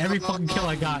raised every fucking kill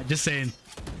I got. Just saying.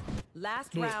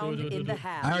 Last round in the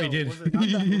half. I already did. Was it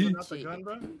not the gun,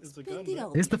 bro? It's the gun,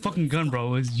 bro. It's the fucking gun,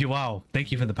 bro. It's you. Wow.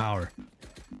 Thank you for the power.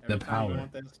 The power.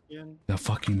 The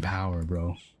fucking power,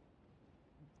 bro.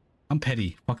 I'm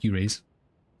petty. Fuck you, Raze.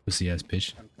 Pussy ass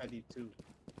bitch. I'm petty too.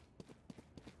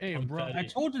 Hey, bro, I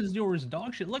told you this yours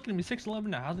dog shit. Look at me, 6'11"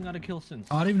 now. Hasn't got a kill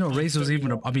since. I didn't even know Raze was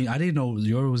even. I didn't know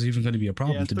Yoru was even going to be a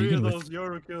problem to begin with. Yeah, 3 of those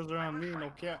Yoru kills around me, no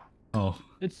cap. Oh.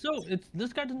 It's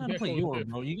this guy doesn't know how to play Yoru,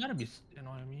 bro. You gotta be, you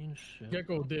know what I mean? Shit.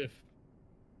 Gecko diff.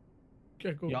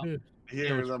 Gecko diff.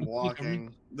 Hear them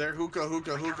walking. They're hookah. I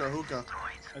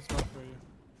smoke for you.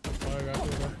 Oh, I got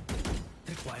you, bro.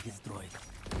 Tripwire destroyed.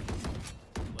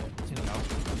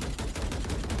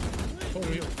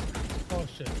 Oh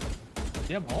shit.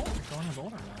 Yeah, ball. Don't have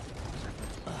owner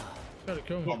now. Gotta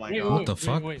kill me. Oh my god. What the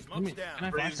fuck? Wait. Can I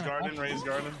Raise garden. Raise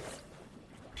garden.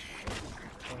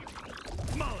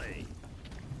 Molly.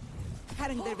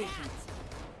 Cutting their visions.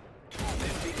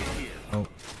 Oh.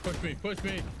 Push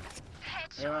me.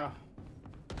 Yeah.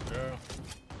 Yeah.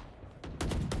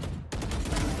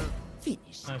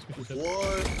 Finish. Nice.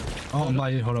 What? Oh, I'm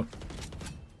lying. Hold up.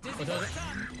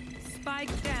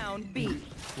 Spike down B.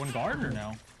 One gardener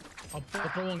now. I'll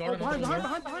throw one guard. Behind.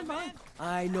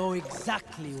 I know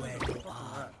exactly where you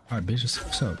are. Alright, bitch.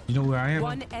 What's up? You know where I am?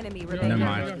 One enemy remaining. Never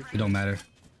mind. It don't matter.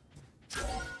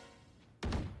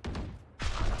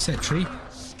 Set tree.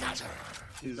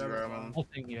 He's grabbing. Whole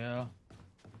thing, yeah.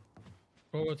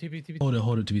 Go, TP.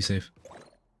 Hold it to be safe.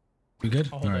 We good?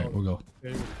 Alright, we'll go.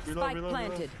 Spike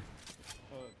planted.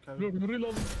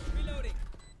 Reload. Reloading.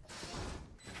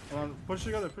 Come on, push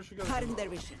together. Cutting their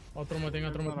vision. I'll throw my thing.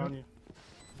 On you.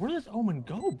 Where does Omen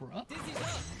go, bro?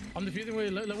 I'm defusing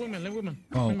with let women.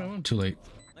 Oh, too late.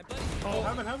 Oh,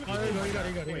 have it. Oh, you got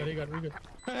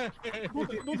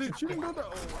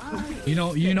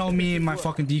it. You know me and my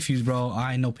fucking defuse, bro.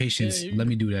 I ain't no patience. Let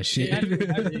me do that shit. I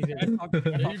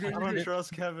don't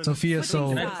trust Kevin. Sophia,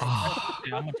 so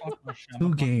Yeah, I'm gonna talk my shit.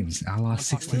 2 games. I lost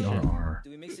 60 RR.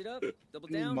 Do we mix it up? Double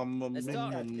down? Let's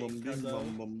talk. Drop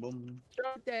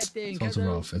that thing.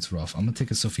 So it's rough. I'm gonna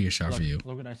take a Sophia shot for you.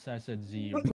 Look what I said. I said Z.